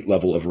an elite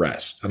level of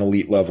rest, an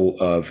elite level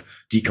of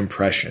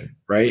decompression,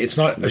 right? It's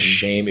not a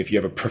shame if you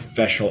have a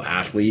professional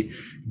athlete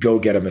go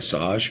get a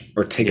massage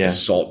or take a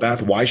salt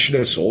bath. Why should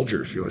a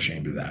soldier feel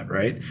ashamed of that,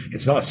 right?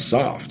 It's not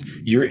soft.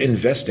 You're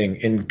investing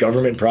in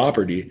government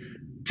property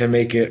to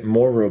make it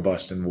more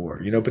robust in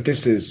war, but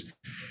this is,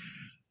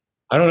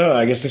 I don't know.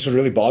 I guess this would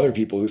really bother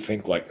people who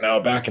think like, no,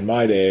 back in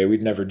my day,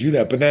 we'd never do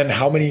that. But then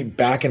how many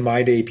back in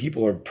my day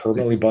people are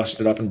permanently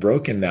busted up and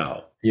broken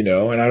now,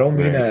 and I don't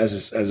mean that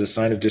as a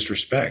sign of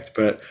disrespect,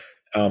 but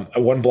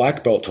one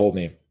black belt told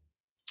me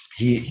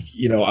he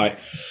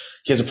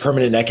has a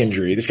permanent neck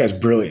injury. This guy's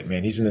brilliant,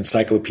 man. He's an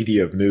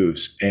encyclopedia of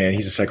moves and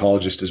he's a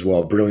psychologist as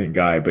well. Brilliant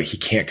guy, but he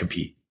can't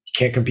compete. He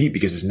can't compete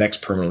because his neck's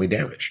permanently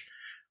damaged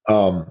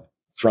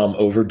from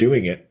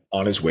overdoing it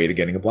on his way to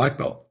getting a black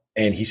belt.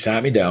 And he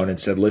sat me down and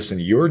said, listen,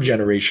 your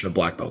generation of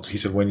black belts. He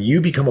said, when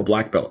you become a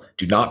black belt,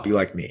 do not be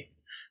like me.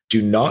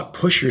 Do not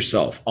push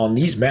yourself on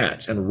these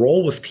mats and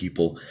roll with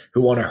people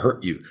who want to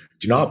hurt you.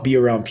 Do not be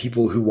around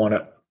people who want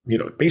to,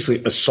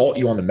 basically assault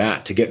you on the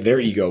mat to get their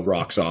ego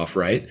rocks off,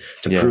 right?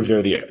 To prove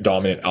they're the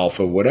dominant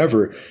alpha,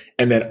 whatever.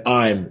 And then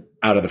I'm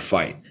out of the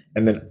fight.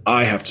 And then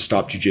I have to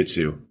stop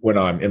jujitsu when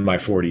I'm in my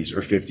 40s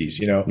or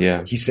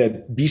 50s, He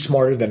said, be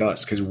smarter than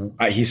us. Because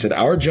he said,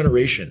 our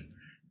generation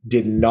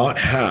did not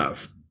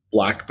have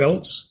black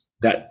belts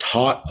that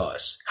taught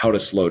us how to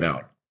slow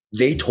down.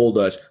 They told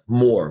us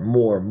more,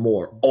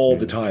 all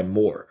the time,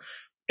 more.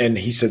 And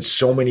he said,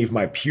 so many of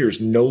my peers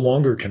no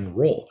longer can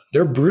roll.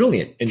 They're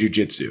brilliant in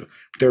jujitsu.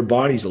 Their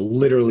bodies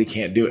literally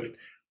can't do it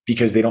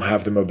because they don't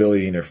have the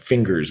mobility in their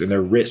fingers and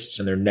their wrists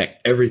and their neck.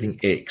 Everything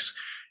aches.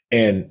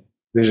 And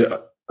there's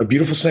a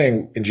beautiful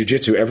saying in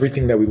jujitsu,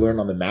 everything that we learn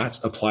on the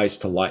mats applies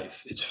to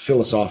life. It's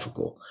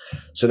philosophical.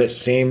 So that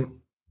same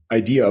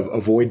idea of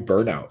avoid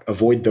burnout,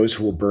 avoid those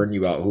who will burn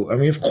you out.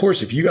 Of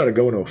course, if you got to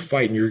go into a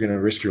fight and you're going to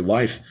risk your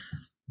life,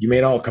 you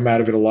may not come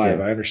out of it alive.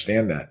 Yeah. I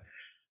understand that.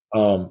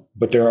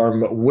 But there are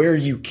where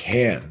you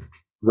can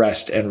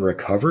rest and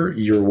recover,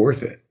 you're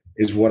worth it,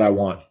 is what I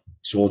want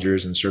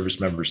soldiers and service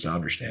members to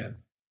understand.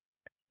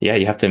 Yeah,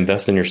 you have to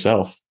invest in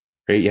yourself,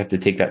 right? You have to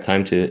take that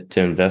time to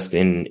invest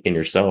in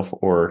yourself,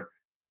 or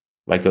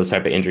like those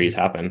type of injuries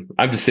happen.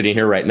 I'm just sitting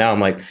here right now. I'm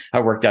like,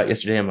 I worked out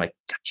yesterday. I'm like,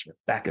 gosh, my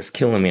back is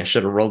killing me. I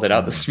should have rolled it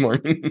out this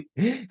morning.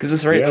 Because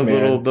it's right. Yeah,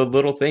 the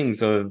little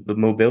things of the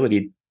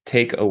mobility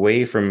take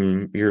away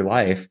from your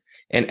life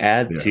and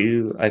add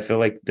to, I feel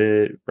like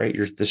the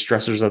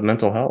stressors of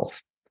mental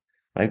health.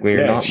 Like when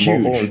you're not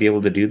mobile and be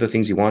able to do the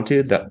things you want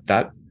to,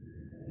 that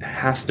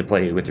has to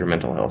play with your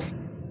mental health.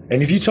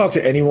 And if you talk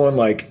to anyone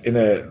like in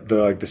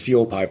the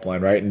SEAL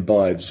pipeline, right, in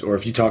BUDS, or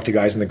if you talk to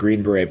guys in the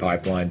Green Beret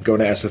pipeline, going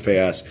to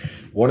SFAS,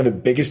 one of the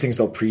biggest things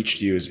they'll preach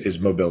to you is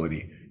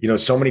mobility.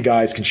 So many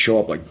guys can show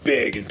up like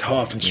big and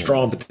tough and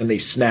strong, but then they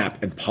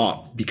snap and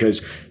pop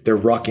because they're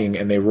rucking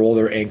and they roll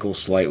their ankle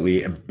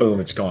slightly and boom,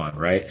 it's gone,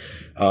 right?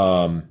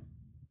 A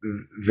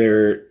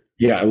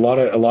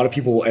lot of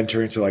people will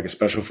enter into like a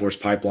special force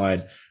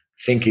pipeline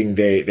thinking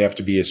they have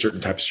to be a certain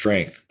type of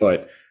strength,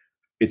 but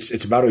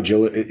it's about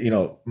agility,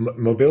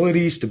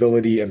 mobility,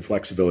 stability, and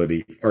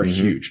flexibility are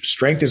huge.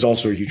 Strength is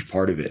also a huge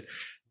part of it,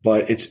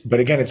 but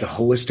again, it's a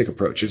holistic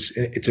approach.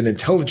 It's an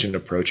intelligent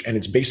approach, and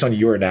it's based on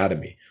your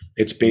anatomy.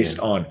 It's based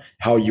on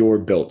how you're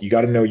built. You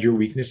got to know your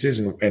weaknesses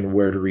and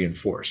where to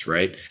reinforce,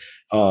 right?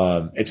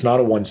 It's not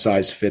a one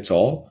size fits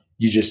all.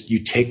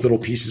 You take little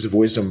pieces of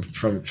wisdom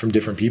from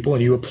different people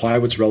and you apply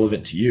what's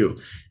relevant to you,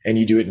 and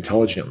you do it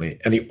intelligently.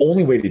 And the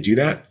only way to do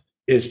that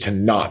is to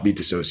not be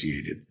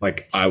dissociated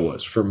like I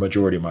was for a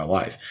majority of my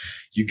life.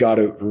 You got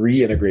to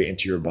reintegrate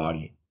into your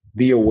body,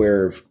 be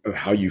aware of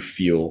how you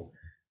feel,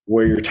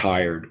 where you're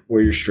tired,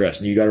 where you're stressed,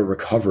 and you got to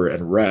recover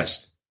and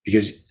rest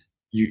because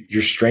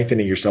you're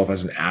strengthening yourself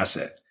as an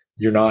asset.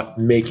 You're not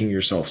making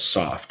yourself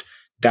soft.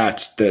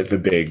 That's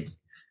the big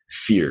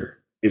fear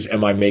is,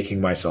 am I making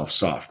myself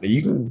soft? Now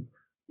you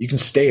can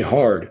stay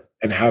hard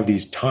and have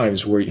these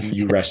times where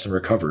you rest and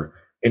recover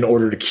in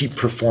order to keep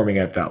performing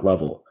at that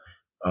level.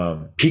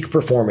 Peak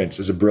Performance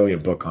is a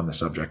brilliant book on the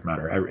subject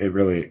matter. It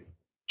really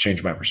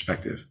changed my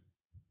perspective.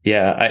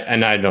 Yeah.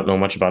 I don't know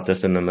much about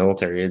this in the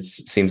military. It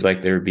seems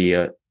like there would be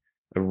a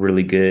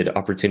really good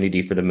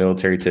opportunity for the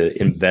military to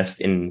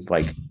invest in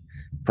like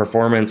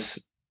performance,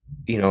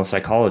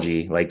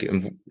 psychology, like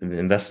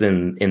invest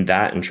in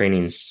that and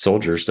training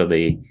soldiers so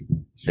they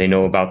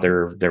know about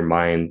their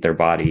mind, their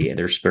body,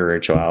 their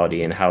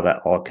spirituality, and how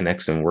that all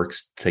connects and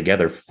works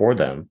together for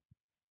them.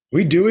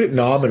 We do it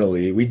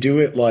nominally. We do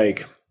it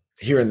like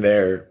here and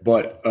there,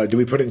 but do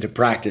we put it into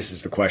practice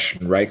is the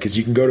question, right? Because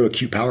you can go to a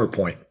cute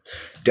PowerPoint,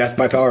 death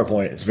by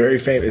PowerPoint. It's very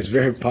famous. It's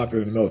very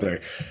popular in the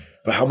military.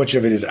 But how much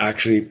of it is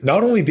actually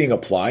not only being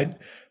applied,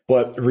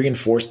 but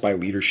reinforced by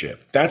leadership?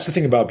 That's the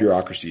thing about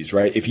bureaucracies,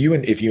 right? If you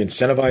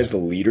incentivize the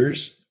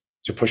leaders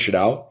to push it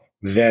out,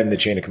 then the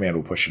chain of command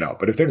will push it out.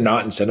 But if they're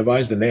not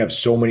incentivized, then they have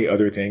so many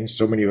other things,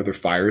 so many other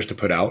fires to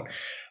put out.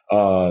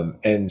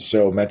 And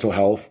so mental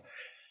health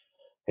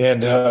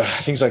and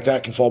things like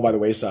that can fall by the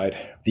wayside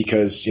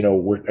because,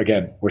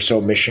 we're so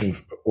mission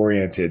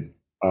oriented.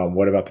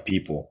 What about the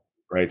people,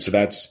 right? So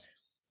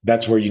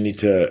that's where you need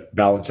to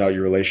balance out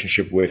your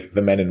relationship with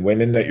the men and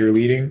women that you're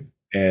leading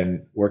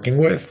and working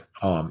with,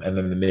 and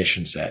then the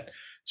mission set.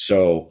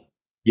 So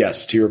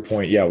yes, to your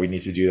point, yeah, we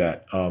need to do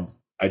that.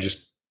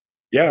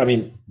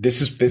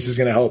 This is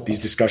going to help. These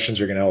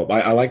discussions are going to help.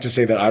 I like to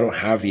say that I don't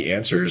have the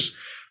answers,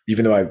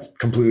 even though I've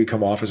completely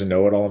come off as a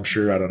know-it-all. I'm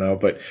sure, I don't know,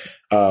 but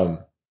I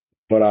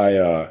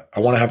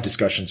want to have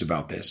discussions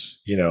about this,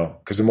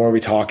 because the more we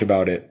talk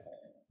about it,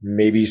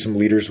 maybe some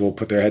leaders will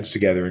put their heads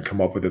together and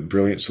come up with a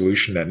brilliant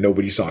solution that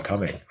nobody saw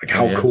coming. Like,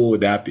 how cool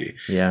would that be?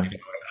 Yeah.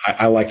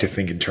 I like to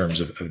think in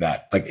terms of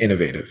that, like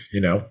innovative,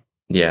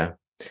 Yeah.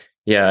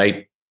 Yeah.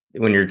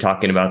 When you're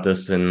talking about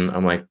this, and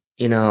I'm like,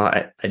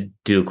 I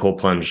do a cold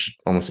plunge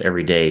almost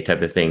every day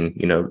type of thing,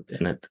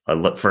 and I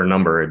look for a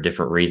number of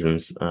different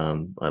reasons.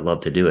 I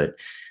love to do it.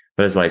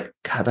 But it's like,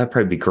 God, that'd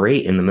probably be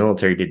great in the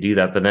military to do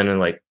that. But then I'm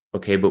like,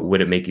 okay, but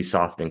would it make you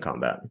soft in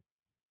combat?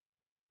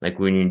 Like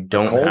when you A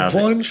don't cold have it.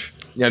 plunge?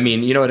 I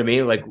mean, you know what I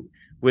mean? Like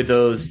with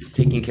those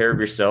taking care of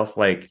yourself,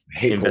 like I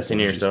hate cold investing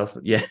in plunges. yourself.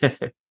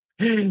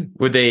 Yeah.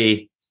 Would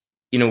they,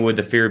 would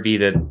the fear be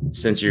that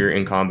since you're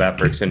in combat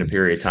for extended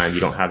period of time, you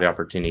don't have the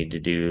opportunity to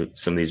do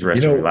some of these You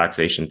rest and know,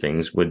 relaxation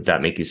things? Would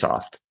that make you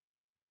soft?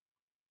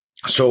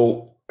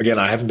 so again,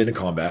 I haven't been in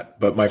combat,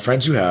 but my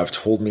friends who have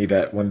told me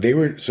that when they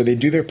were, so they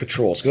do their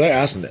patrols. Because I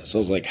asked them this, I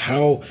was like,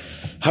 how'd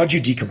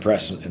you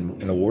decompress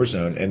in a war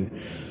zone? And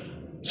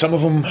some of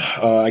them,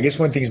 I guess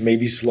when things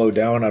maybe slowed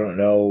down, I don't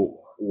know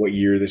what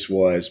year this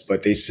was,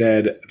 but they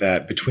said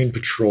that between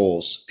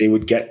patrols, they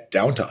would get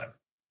downtime,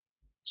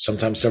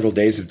 sometimes several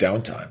days of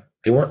downtime.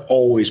 They weren't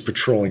always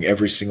patrolling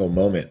every single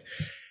moment,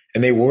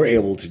 and they were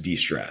able to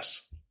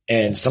de-stress.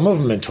 And some of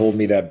them had told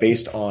me that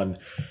based on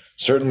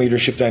certain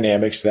leadership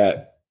dynamics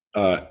that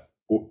uh,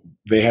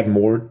 they had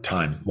more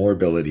time, more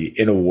ability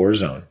in a war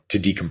zone to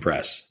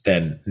decompress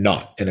than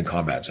not in a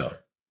combat zone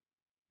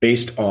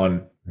based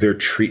on their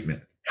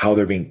treatment, how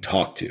they're being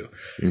talked to,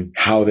 Mm.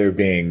 how they're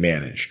being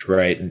managed,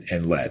 right,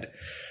 and led.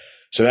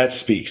 So that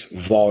speaks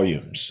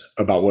volumes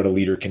about what a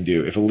leader can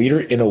do. If a leader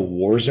in a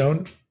war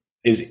zone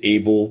is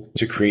able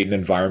to create an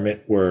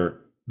environment where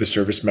the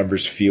service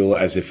members feel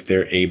as if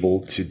they're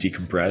able to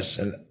decompress,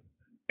 and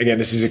again,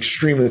 this is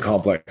extremely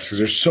complex because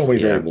there's so many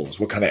Yeah. variables.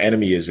 What kind of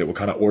enemy is it? What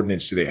kind of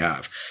ordnance do they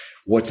have?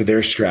 What's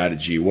their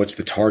strategy? What's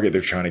the target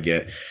they're trying to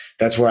get?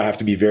 That's where I have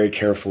to be very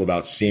careful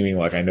about seeming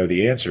like I know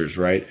the answers,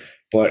 right?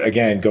 But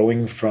again,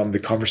 going from the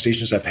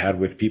conversations I've had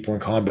with people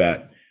in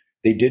combat,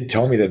 they did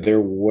tell me that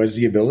there was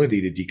the ability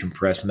to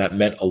decompress, and that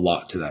meant a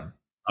lot to them.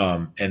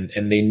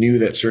 And they knew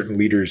that certain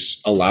leaders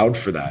allowed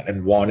for that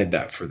and wanted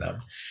that for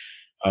them.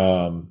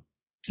 Um,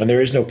 and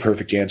there is no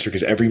perfect answer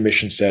because every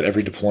mission set,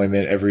 every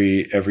deployment,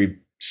 every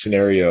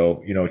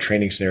scenario,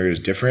 training scenario is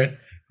different.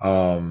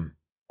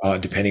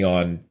 Depending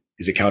on,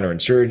 is it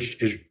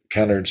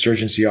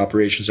counterinsurgency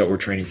operations that we're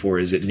training for?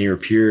 Is it near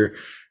peer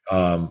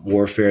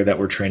warfare that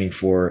we're training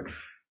for?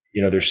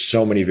 There's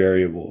so many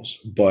variables,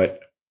 but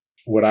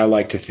what I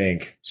like to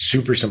think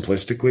super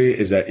simplistically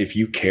is that if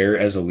you care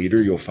as a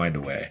leader, you'll find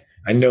a way.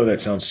 I know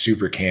that sounds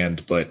super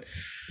canned, but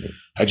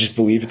I just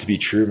believe it to be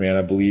true, man.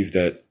 I believe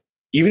that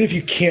even if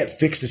you can't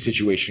fix the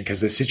situation,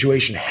 because the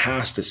situation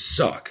has to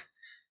suck,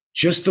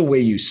 just the way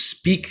you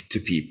speak to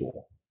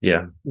people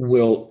Yeah.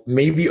 will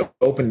maybe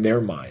open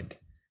their mind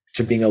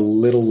to being a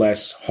little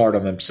less hard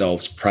on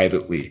themselves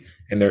privately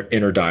in their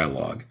inner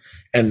dialogue.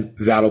 And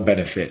that'll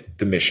benefit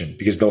the mission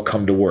because they'll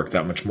come to work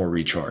that much more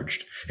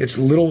recharged. It's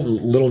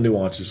little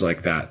nuances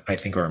like that I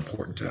think are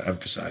important to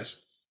emphasize.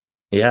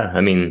 Yeah.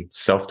 I mean,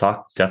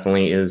 self-talk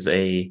definitely is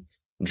a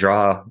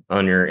draw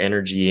on your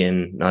energy,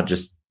 and not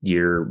just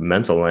your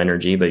mental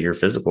energy, but your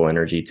physical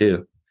energy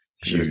too.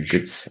 It just Huge.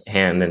 gets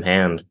hand in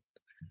hand.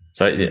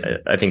 So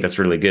Mm-hmm. I think that's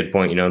a really good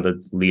point.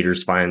 The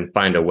leaders find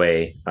a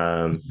way.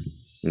 And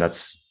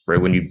that's right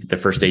when the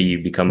first day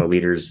you become a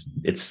leader,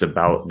 it's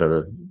about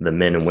the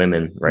men and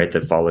women, right,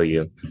 that follow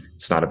you.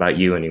 It's not about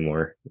you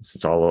anymore.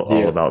 It's all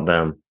Yeah. about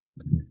them.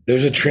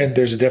 There's a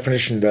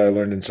definition that I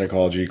learned in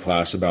psychology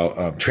class about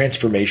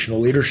transformational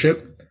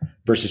leadership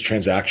versus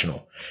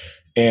transactional.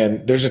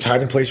 And there's a time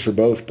and place for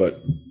both,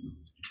 but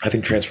I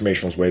think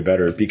transformational is way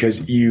better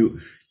because you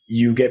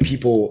get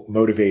people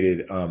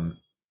motivated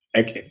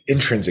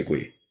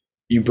intrinsically.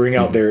 You bring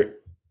out Mhm. their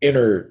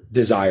inner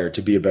desire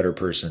to be a better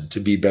person, to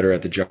be better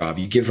at the job.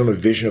 You give them a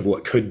vision of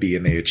what could be,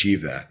 and they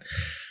achieve that.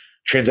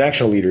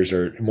 Transactional leaders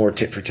are more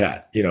tit for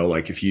tat.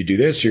 Like if you do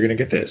this, you're going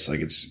to get this.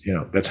 Like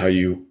that's how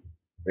you.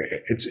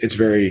 It's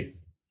very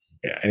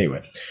yeah,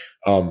 anyway.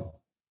 Um,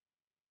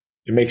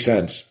 it makes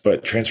sense,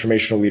 but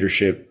transformational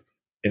leadership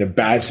in a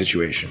bad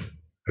situation,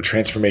 a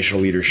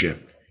transformational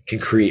leadership can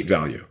create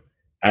value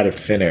out of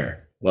thin air.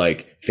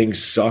 Like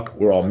things suck.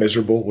 We're all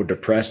miserable. We're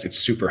depressed. It's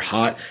super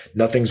hot.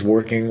 Nothing's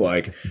working.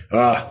 Like,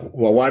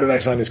 well, why did I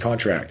sign this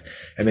contract?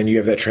 And then you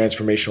have that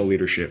transformational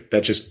leadership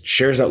that just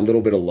shares that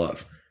little bit of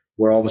love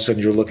where all of a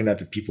sudden you're looking at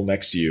the people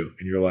next to you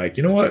and you're like,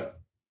 you know what?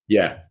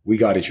 Yeah, we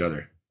got each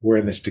other. We're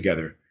in this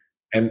together.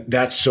 And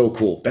that's so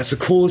cool. That's the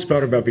coolest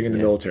part about being in the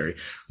Yeah. military.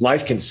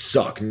 Life can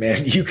suck,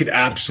 man. You could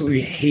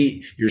absolutely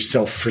hate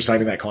yourself for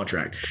signing that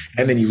contract.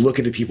 And then you look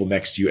at the people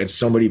next to you and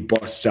somebody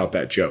busts out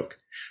that joke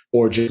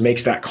or just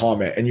makes that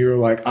comment. And you're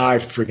like, I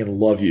freaking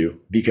love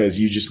you because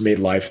you just made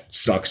life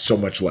suck so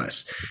much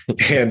less.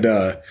 And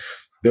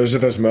those are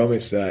those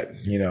moments that,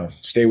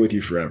 stay with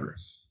you forever.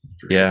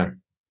 For Yeah. sure.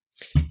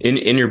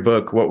 In your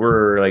book, what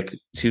were like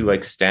two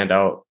like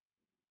standout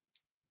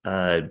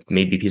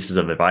maybe pieces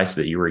of advice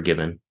that you were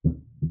given?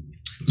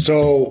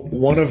 So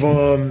one of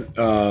them,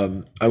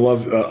 I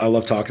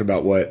love talking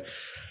about what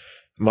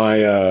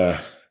my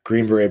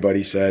Green Beret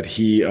buddy said.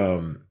 He's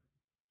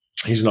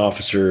an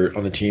officer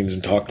on the teams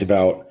and talked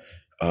about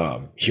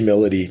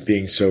humility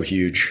being so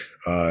huge,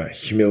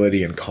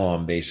 humility and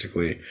calm,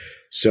 basically.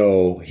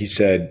 So he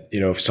said,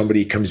 if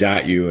somebody comes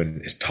at you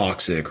and is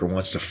toxic or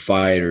wants to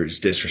fight or is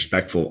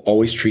disrespectful,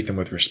 always treat them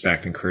with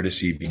respect and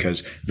courtesy,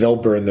 because they'll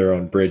burn their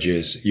own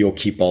bridges. You'll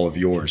keep all of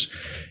yours.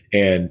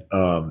 And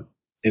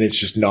it's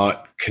just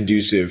not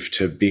conducive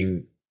to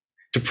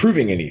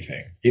proving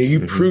anything. You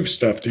prove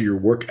stuff through your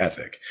work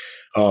ethic.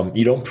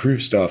 You don't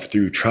prove stuff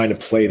through trying to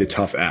play the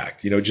tough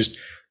act. Just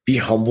be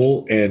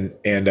humble and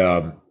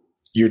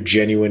your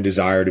genuine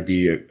desire to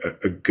be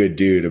a good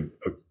dude,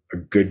 a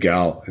good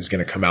gal is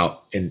going to come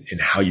out in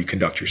how you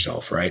conduct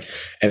yourself. Right.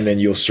 And then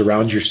you'll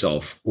surround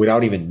yourself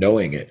without even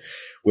knowing it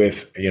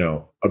with,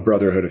 a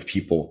brotherhood of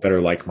people that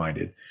are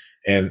like-minded.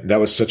 And that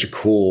was such a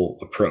cool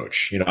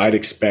approach. I'd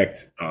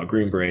expect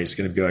Green Beret is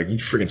going to be like, you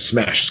freaking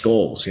smash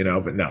skulls,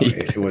 but no,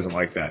 it wasn't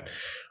like that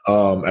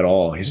at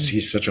all.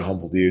 He's such a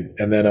humble dude.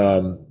 And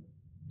then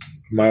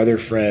my other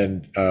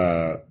friend,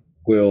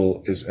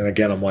 Will, and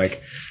again, I'm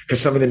like,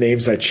 because some of the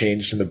names I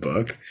changed in the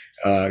book,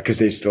 because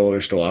they're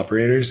still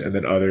operators, and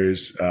then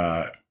others,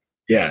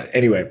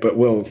 anyway, but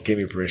Will gave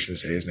me permission to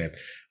say his name.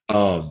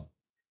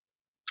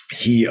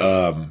 He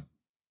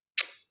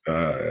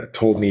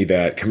told me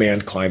that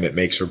command climate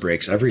makes or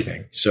breaks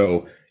everything.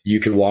 So you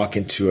can walk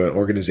into an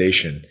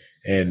organization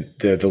and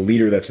the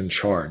leader that's in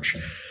charge,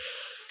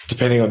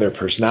 depending on their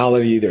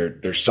personality,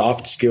 their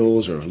soft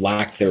skills or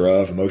lack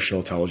thereof,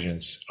 emotional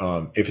intelligence.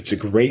 If it's a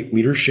great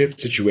leadership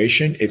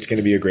situation, it's going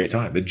to be a great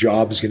time. The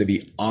job is going to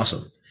be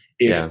awesome.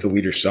 If the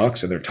leader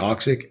sucks and they're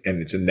toxic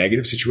and it's a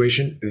negative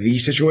situation, the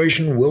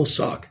situation will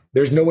suck.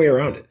 There's no way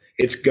around it.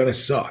 It's going to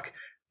suck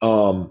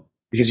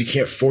because you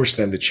can't force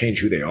them to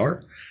change who they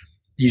are.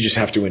 You just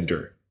have to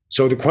endure.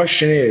 So the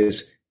question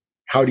is,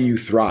 how do you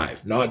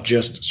thrive, not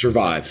just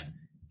survive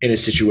in a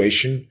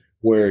situation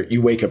where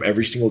you wake up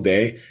every single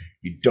day,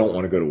 you don't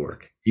want to go to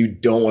work. You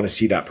don't want to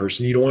see that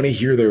person. You don't want to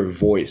hear their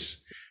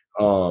voice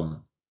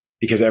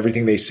because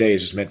everything they say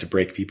is just meant to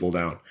break people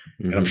down.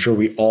 Mm-hmm. And I'm sure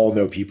we all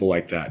know people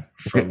like that.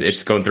 From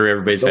it's going through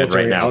everybody's head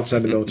right now. Outside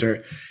the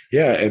military.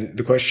 Yeah. And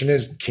the question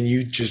is, can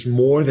you just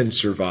more than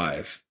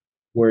survive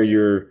where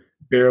you're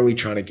barely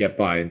trying to get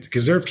by?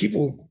 Because there are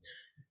people,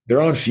 they're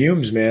on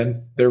fumes,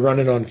 man. They're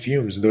running on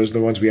fumes. And those are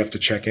the ones we have to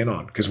check in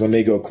on. Because when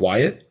they go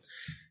quiet,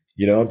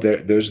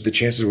 there's the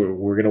chances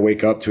we're going to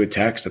wake up to a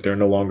text that they're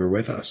no longer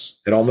with us.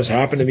 It almost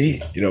happened to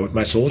me, with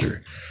my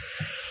soldier.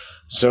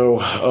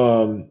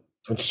 So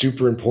it's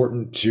super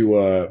important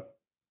to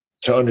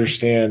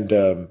understand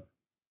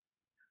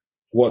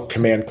what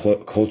command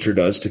culture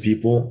does to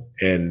people.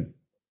 And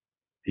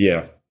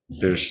anyway,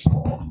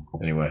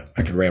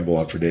 I could ramble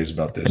on for days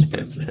about this.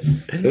 But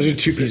those are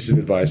two pieces of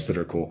advice that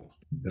are cool.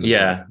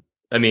 Yeah.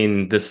 I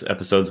mean, this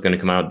episode is going to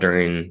come out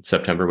during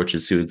September, which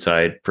is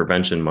Suicide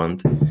Prevention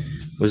Month.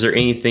 Was there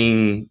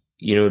anything,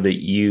 that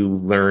you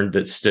learned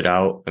that stood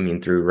out? I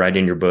mean, through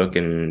writing your book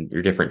and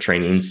your different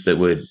trainings that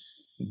would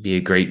be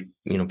a great,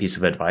 piece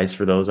of advice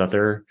for those out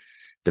there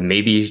that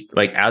maybe,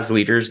 like, as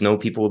leaders, know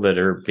people that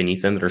are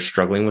beneath them that are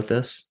struggling with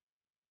this?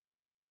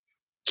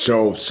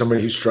 So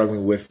somebody who's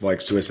struggling with like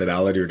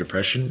suicidality or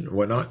depression or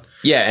whatnot.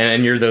 Yeah.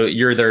 And you're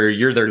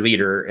their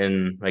leader,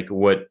 and like,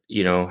 what,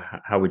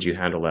 how would you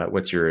handle that?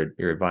 What's your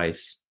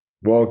advice?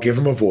 Well, give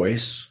them a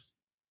voice.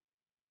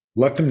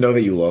 Let them know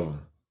that you love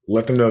them.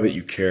 Let them know that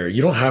you care.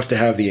 You don't have to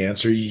have the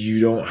answer. You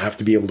don't have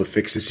to be able to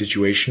fix the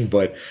situation,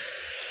 but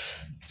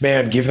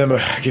man, give them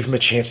a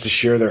chance to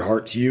share their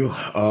heart to you.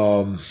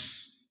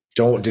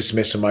 Don't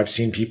dismiss them. I've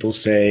seen people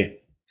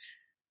say,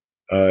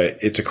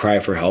 it's a cry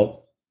for help.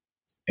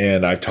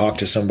 And I've talked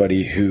to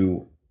somebody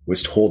who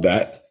was told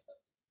that,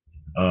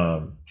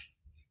 and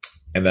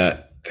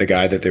that the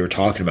guy that they were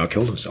talking about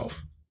killed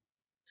himself.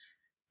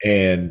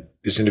 And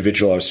this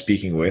individual I was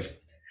speaking with,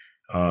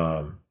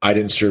 I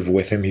didn't serve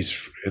with him.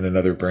 He's in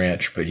another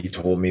branch, but he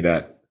told me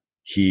that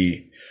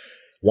he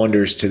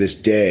wonders to this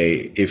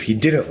day if he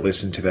didn't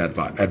listen to that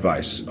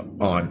advice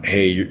on,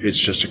 hey, it's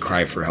just a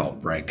cry for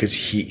help, right? Because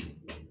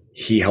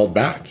he held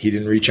back. He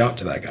didn't reach out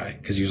to that guy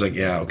because he was like,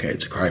 yeah, okay,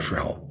 it's a cry for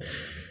help.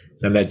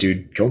 And that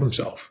dude killed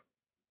himself,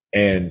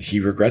 and he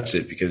regrets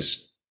it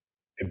because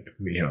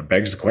it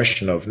begs the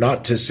question of,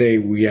 not to say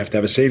we have to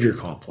have a savior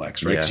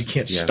complex, right? Because you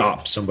can't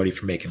stop somebody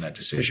from making that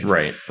decision.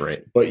 Right.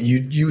 But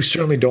you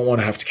certainly don't want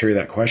to have to carry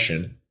that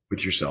question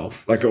with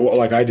yourself. Like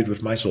I did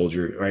with my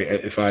soldier,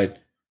 right?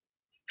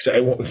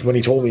 When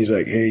he told me, he's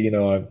like, hey,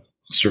 I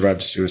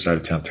survived a suicide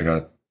attempt. I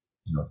got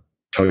to,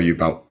 tell you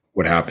about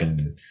what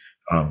happened.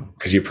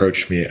 Cause he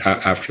approached me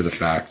after the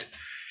fact.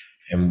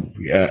 And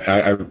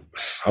I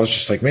was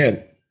just like,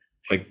 man,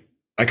 like,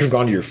 I could have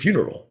gone to your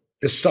funeral.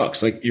 This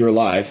sucks. Like, you're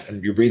alive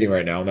and you're breathing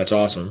right now, and that's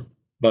awesome.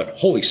 But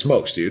holy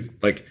smokes, dude,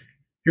 like,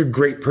 you're a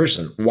great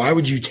person. Why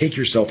would you take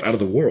yourself out of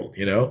the world,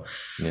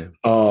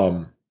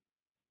 Yeah.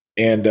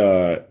 And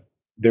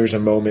there's a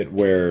moment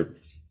where,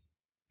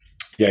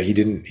 he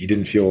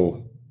didn't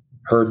feel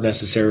heard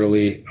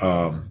necessarily,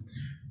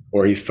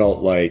 or he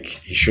felt like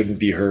he shouldn't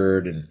be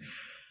heard. And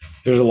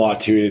there's a lot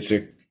to it.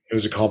 It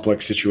was a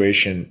complex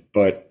situation,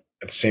 but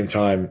at the same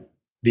time,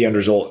 the end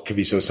result can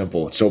be so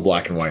simple. It's so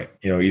black and white.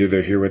 Either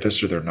they're here with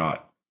us or they're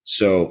not.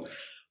 So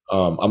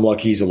I'm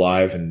lucky he's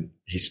alive and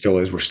he still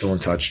is. We're still in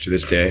touch to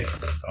this day.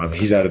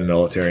 He's out of the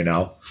military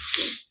now,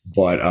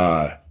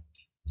 but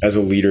as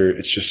a leader,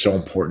 it's just so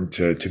important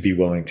to be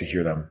willing to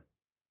hear them.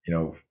 You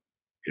know,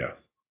 yeah.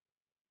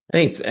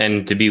 Thanks.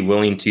 And to be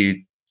willing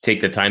to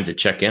take the time to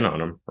check in on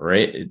them,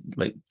 right?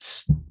 Like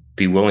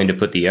be willing to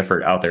put the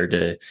effort out there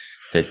to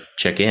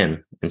check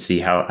in and see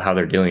how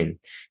they're doing.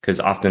 Because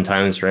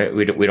oftentimes, right,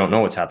 we don't know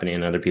what's happening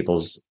in other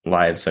people's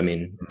lives. I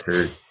mean,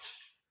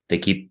 they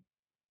keep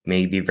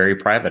maybe very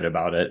private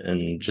about it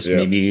and just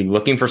maybe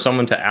looking for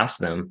someone to ask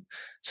them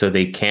so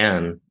they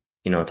can,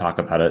 talk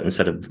about it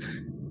instead of,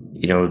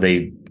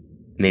 they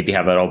maybe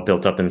have it all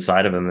built up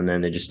inside of them and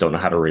then they just don't know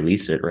how to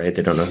release it, right?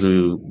 They don't know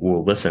who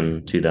will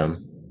listen to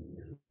them.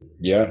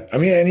 Yeah. I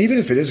mean, and even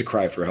if it is a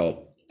cry for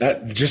help,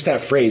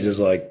 that phrase is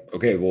like,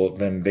 okay, well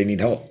then they need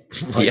help.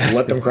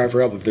 Let them cry for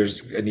help if there's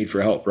a need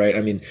for help, right?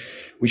 I mean,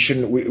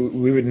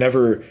 we would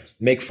never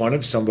make fun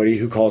of somebody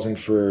who calls in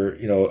for,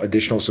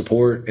 additional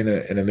support in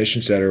a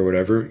mission center or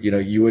whatever.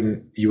 You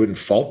wouldn't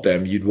fault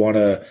them. You'd want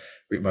to,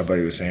 my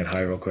buddy was saying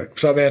hi real quick.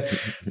 What's up,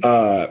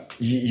 man?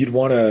 You'd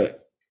want to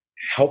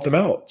help them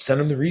out, send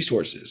them the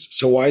resources.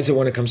 So why is it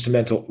when it comes to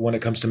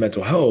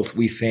mental health,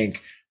 we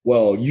think,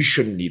 well, you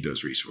shouldn't need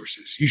those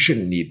resources. You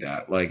shouldn't need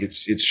that. Like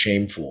it's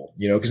shameful,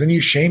 because then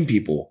you shame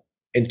people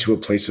into a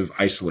place of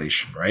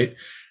isolation, right?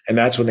 And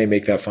that's when they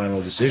make that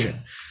final decision.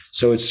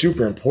 So it's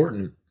super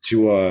important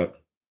to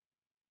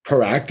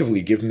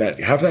proactively give them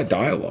have that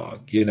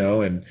dialogue,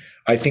 and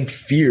I think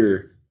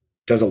fear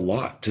does a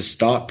lot to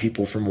stop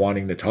people from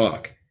wanting to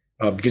talk.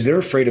 Because they're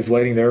afraid of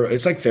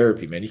it's like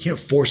therapy, man. You can't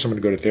force someone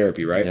to go to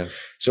therapy, right? Yeah.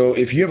 So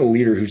if you have a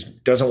leader who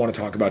doesn't want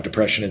to talk about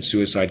depression and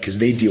suicide because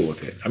they deal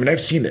with it. I mean, I've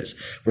seen this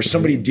where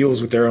somebody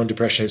deals with their own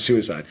depression and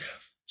suicide.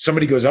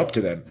 Somebody goes up to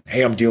them,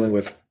 hey, I'm dealing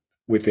with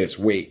this,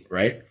 wait,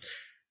 right?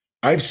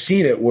 I've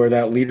seen it where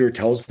that leader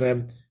tells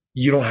them,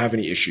 you don't have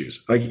any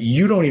issues. Like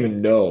you don't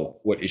even know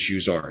what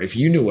issues are. If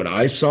you knew what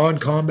I saw in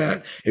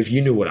combat, if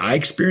you knew what I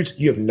experienced,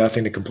 you have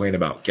nothing to complain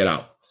about. Get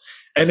out.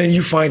 And then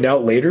you find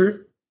out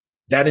later,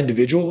 that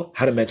individual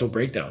had a mental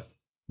breakdown.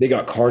 They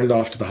got carted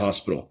off to the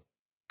hospital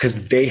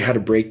because they had a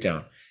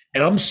breakdown.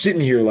 And I'm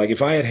sitting here like,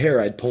 if I had hair,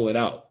 I'd pull it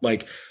out.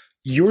 Like,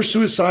 you're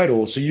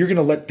suicidal, so you're going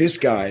to let this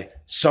guy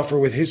suffer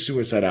with his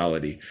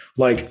suicidality.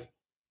 Like,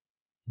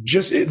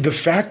 just the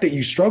fact that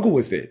you struggle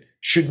with it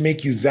should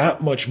make you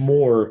that much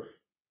more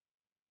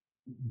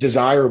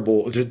desiring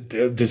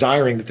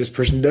that this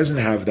person doesn't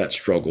have that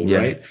struggle,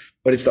 right?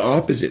 But it's the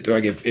opposite. They're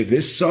like, if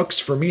this sucks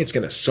for me, it's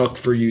going to suck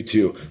for you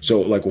too.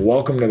 So like,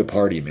 welcome to the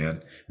party,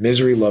 man.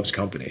 Misery loves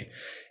company.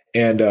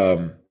 And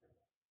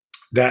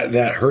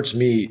that hurts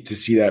me to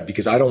see that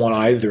because I don't want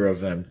either of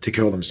them to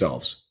kill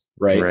themselves,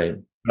 right?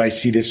 But I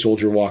see this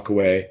soldier walk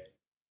away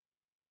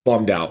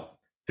bummed out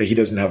that he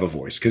doesn't have a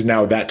voice because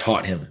now that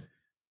taught him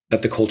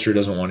that the culture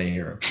doesn't want to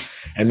hear him.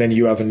 And then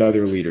you have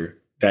another leader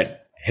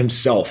that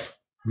himself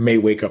may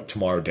wake up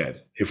tomorrow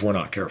dead if we're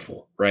not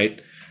careful,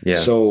 right? Yeah.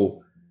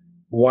 So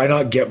why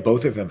not get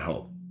both of them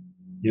help?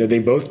 They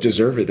both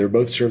deserve it. They're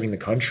both serving the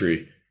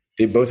country.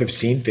 They both have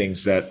seen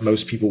things that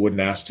most people wouldn't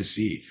ask to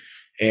see.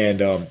 And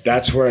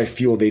that's where I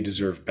feel they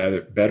deserve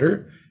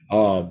better,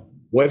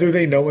 whether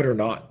they know it or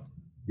not.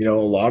 A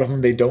lot of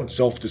them, they don't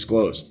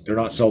self-disclose. They're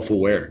not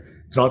self-aware.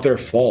 It's not their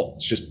fault.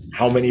 It's just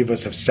how many of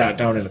us have sat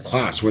down in a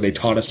class where they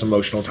taught us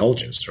emotional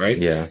intelligence, right?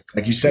 Yeah.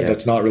 Like you said,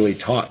 that's not really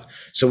taught.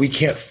 So we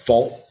can't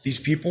fault these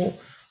people.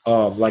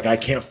 Like I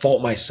can't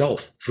fault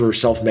myself for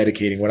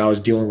self-medicating when I was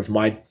dealing with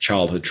my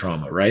childhood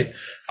trauma, right?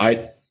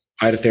 I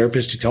had a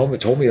therapist who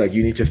told me like,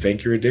 you need to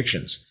thank your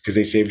addictions because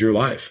they saved your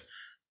life.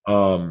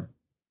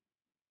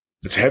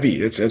 It's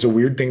heavy. It's a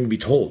weird thing to be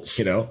told,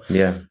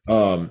 Yeah.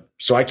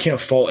 So I can't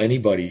fault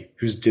anybody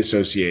who's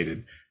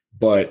dissociated,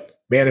 but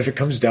man, if it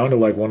comes down to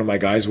like one of my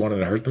guys wanting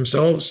to hurt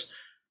themselves,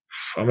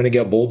 I'm going to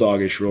get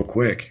bulldogish real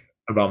quick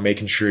about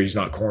making sure he's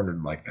not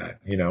cornered like that,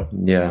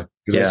 Yeah.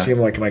 Because I see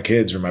them like my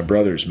kids or my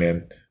brothers,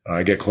 man.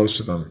 I get close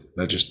to them.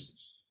 That just,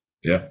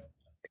 yeah.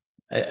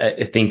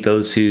 I think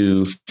those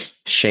who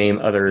shame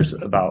others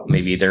about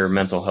maybe their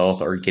mental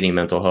health or getting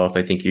mental health,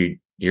 I think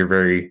you're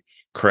very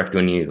correct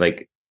when you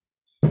like,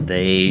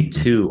 they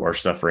too are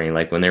suffering.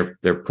 Like when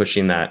they're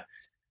pushing that,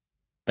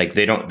 like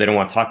they don't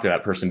want to talk to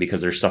that person because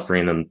they're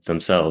suffering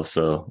themselves.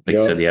 So like,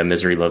 so yeah,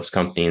 misery loves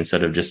company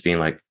instead of just being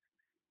like,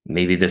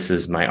 maybe this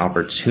is my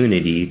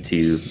opportunity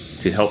to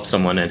help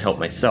someone and help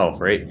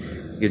myself, right?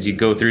 Because you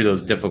go through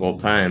those difficult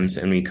times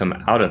and when you come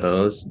out of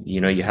those,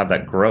 you have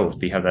that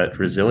growth, you have that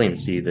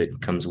resiliency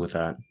that comes with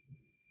that.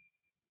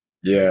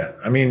 Yeah.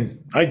 I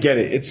mean, I get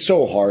it. It's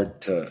so hard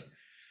to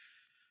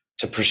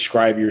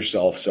prescribe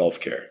yourself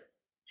self-care.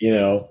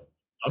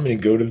 I'm going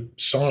to go to the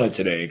sauna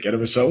today, get a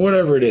massage,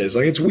 whatever it is.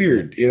 Like, it's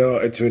weird,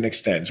 to an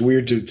extent. It's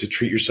weird to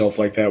treat yourself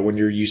like that when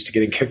you're used to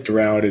getting kicked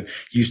around and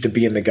used to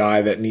being the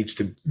guy that needs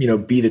to,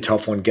 be the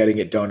tough one, getting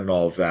it done and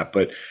all of that.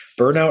 But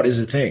burnout is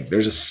a thing.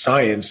 There's a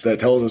science that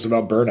tells us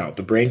about burnout.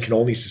 The brain can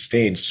only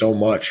sustain so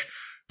much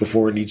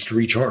before it needs to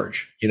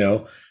recharge,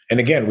 And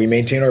again, we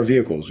maintain our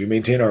vehicles. We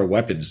maintain our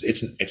weapons.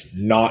 It's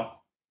not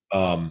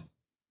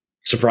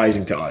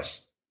surprising to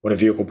us. When a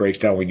vehicle breaks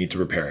down, we need to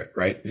repair it,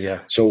 right?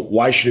 Yeah. So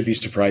why should it be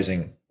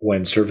surprising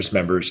when service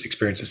members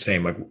experience the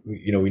same? Like,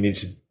 we need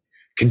to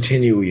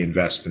continually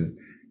invest in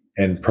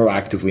and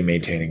proactively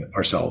maintaining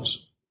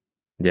ourselves.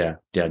 Yeah.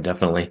 Yeah,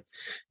 definitely.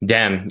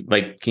 Dan,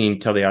 like, can you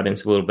tell the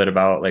audience a little bit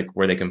about like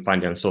where they can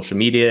find you on social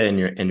media and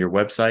your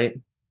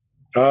website?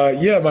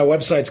 Yeah, my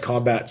website's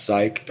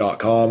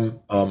combatpsych.com.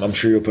 I'm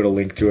sure you'll put a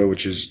link to it,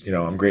 which is,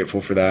 I'm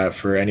grateful for that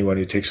for anyone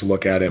who takes a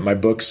look at it. My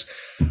book's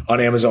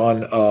on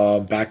Amazon,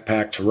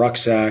 Backpack to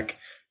Rucksack,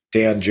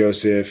 Dan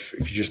Joseph.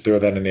 If you just throw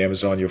that in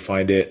Amazon, you'll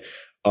find it.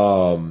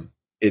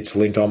 It's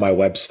linked on my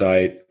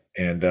website.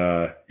 And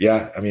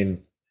yeah, I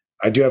mean,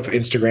 I do have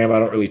Instagram. I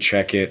don't really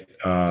check it.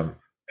 I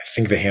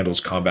think the handle's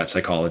Combat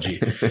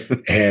Psychology.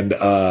 And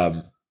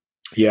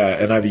yeah,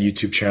 and I have a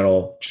YouTube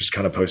channel, just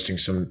kind of posting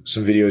some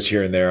videos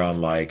here and there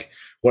on like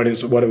what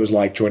it was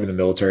like joining the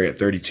military at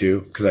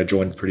 32, because I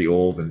joined pretty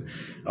old, and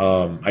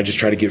I just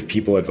try to give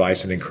people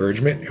advice and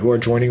encouragement who are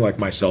joining, like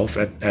myself,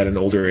 at an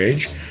older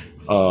age.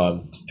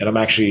 And I'm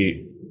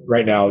actually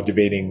right now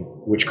debating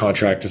which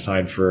contract to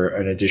sign for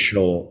an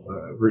additional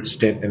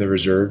stint in the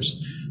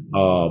reserves.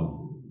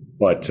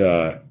 But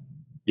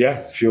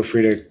yeah, feel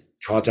free to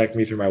contact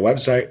me through my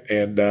website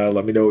and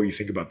let me know what you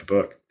think about the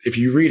book. If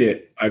you read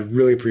it, I'd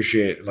really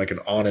appreciate like an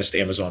honest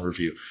Amazon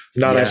review. I'm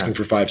not asking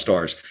for 5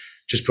 stars.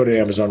 Just put an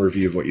Amazon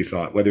review of what you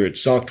thought, whether it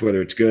sucked,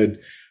 whether it's good.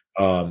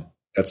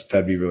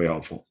 That'd be really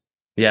helpful.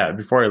 Yeah.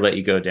 Before I let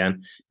you go,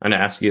 Dan, I'm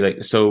gonna ask you,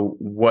 like, so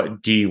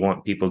what do you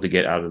want people to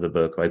get out of the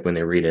book, like when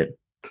they read it?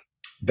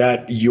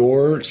 That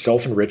your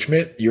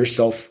self-enrichment, your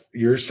self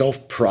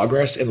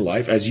progress in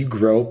life, as you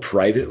grow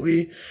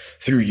privately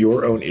through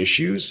your own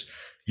issues,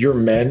 your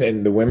men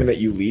and the women that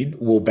you lead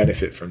will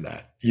benefit from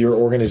that. Your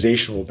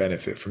organization will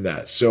benefit from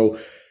that. So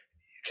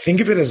think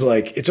of it as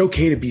like, it's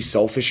okay to be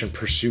selfish and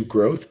pursue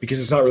growth, because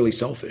it's not really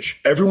selfish.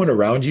 Everyone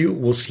around you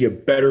will see a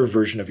better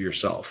version of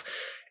yourself.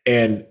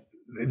 And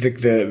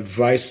the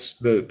advice,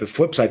 the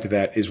flip side to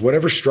that is,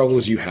 whatever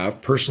struggles you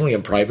have personally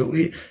and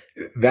privately,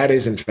 that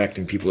is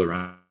infecting people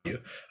around you.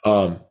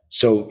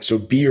 So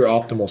be your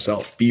optimal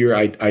self, be your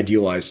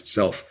idealized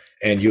self,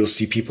 and you'll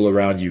see people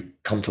around you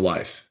come to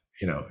life,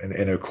 in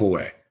a cool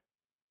way.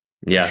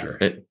 Yeah. Sure.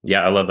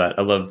 Yeah. I love that.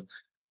 I love,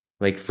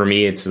 like, for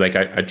me, it's like,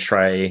 I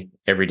try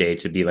every day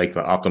to be like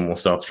the optimal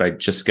self, try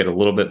just get a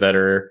little bit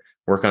better,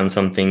 work on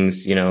some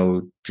things,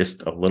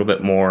 just a little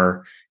bit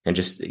more, and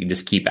just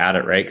keep at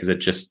it. Right. Cause it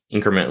just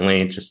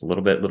incrementally, just a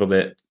little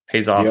bit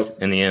pays off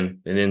in the end.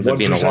 It ends up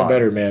being a lot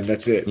better, man.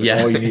 That's it.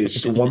 That's all you need. It's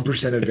just a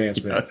 1%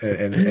 advancement, Yeah.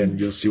 and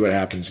you'll see what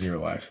happens in your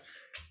life.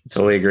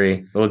 Totally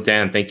agree. Well,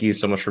 Dan, thank you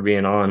so much for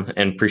being on,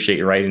 and appreciate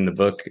you writing the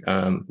book.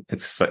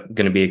 It's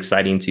going to be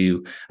exciting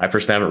I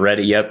personally haven't read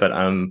it yet, but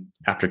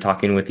after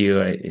talking with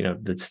you,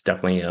 that's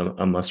definitely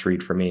a must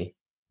read for me.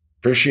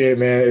 Appreciate it,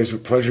 man. It was a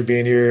pleasure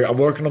being here. I'm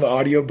working on the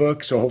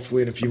audiobook, so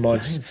hopefully in a few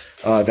months,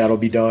 that'll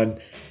be done.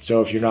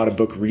 So if you're not a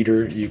book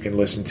reader, you can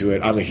listen to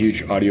it. I'm a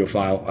huge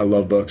audiophile. I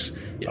love books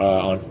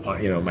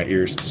on my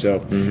ears.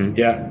 So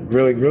yeah,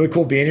 really, really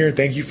cool being here.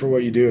 Thank you for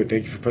what you do.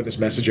 Thank you for putting this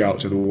message out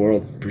to the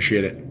world.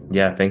 Appreciate it.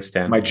 Yeah, thanks,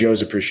 Dan. My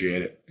Joes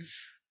appreciate it.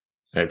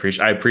 I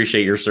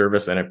appreciate your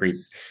service, and I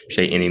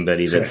appreciate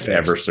anybody that's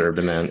ever served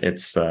a man.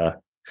 It's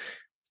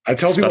I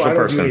tell people I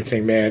don't do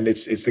anything, man.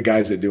 It's the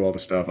guys that do all the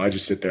stuff. I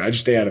just sit there. I just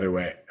stay out of their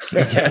way.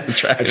 Yeah,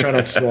 that's right. I try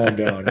not to slow them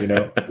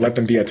down, let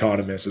them be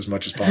autonomous as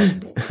much as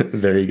possible.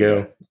 There you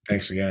go.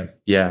 Thanks again.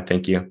 Yeah,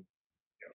 thank you.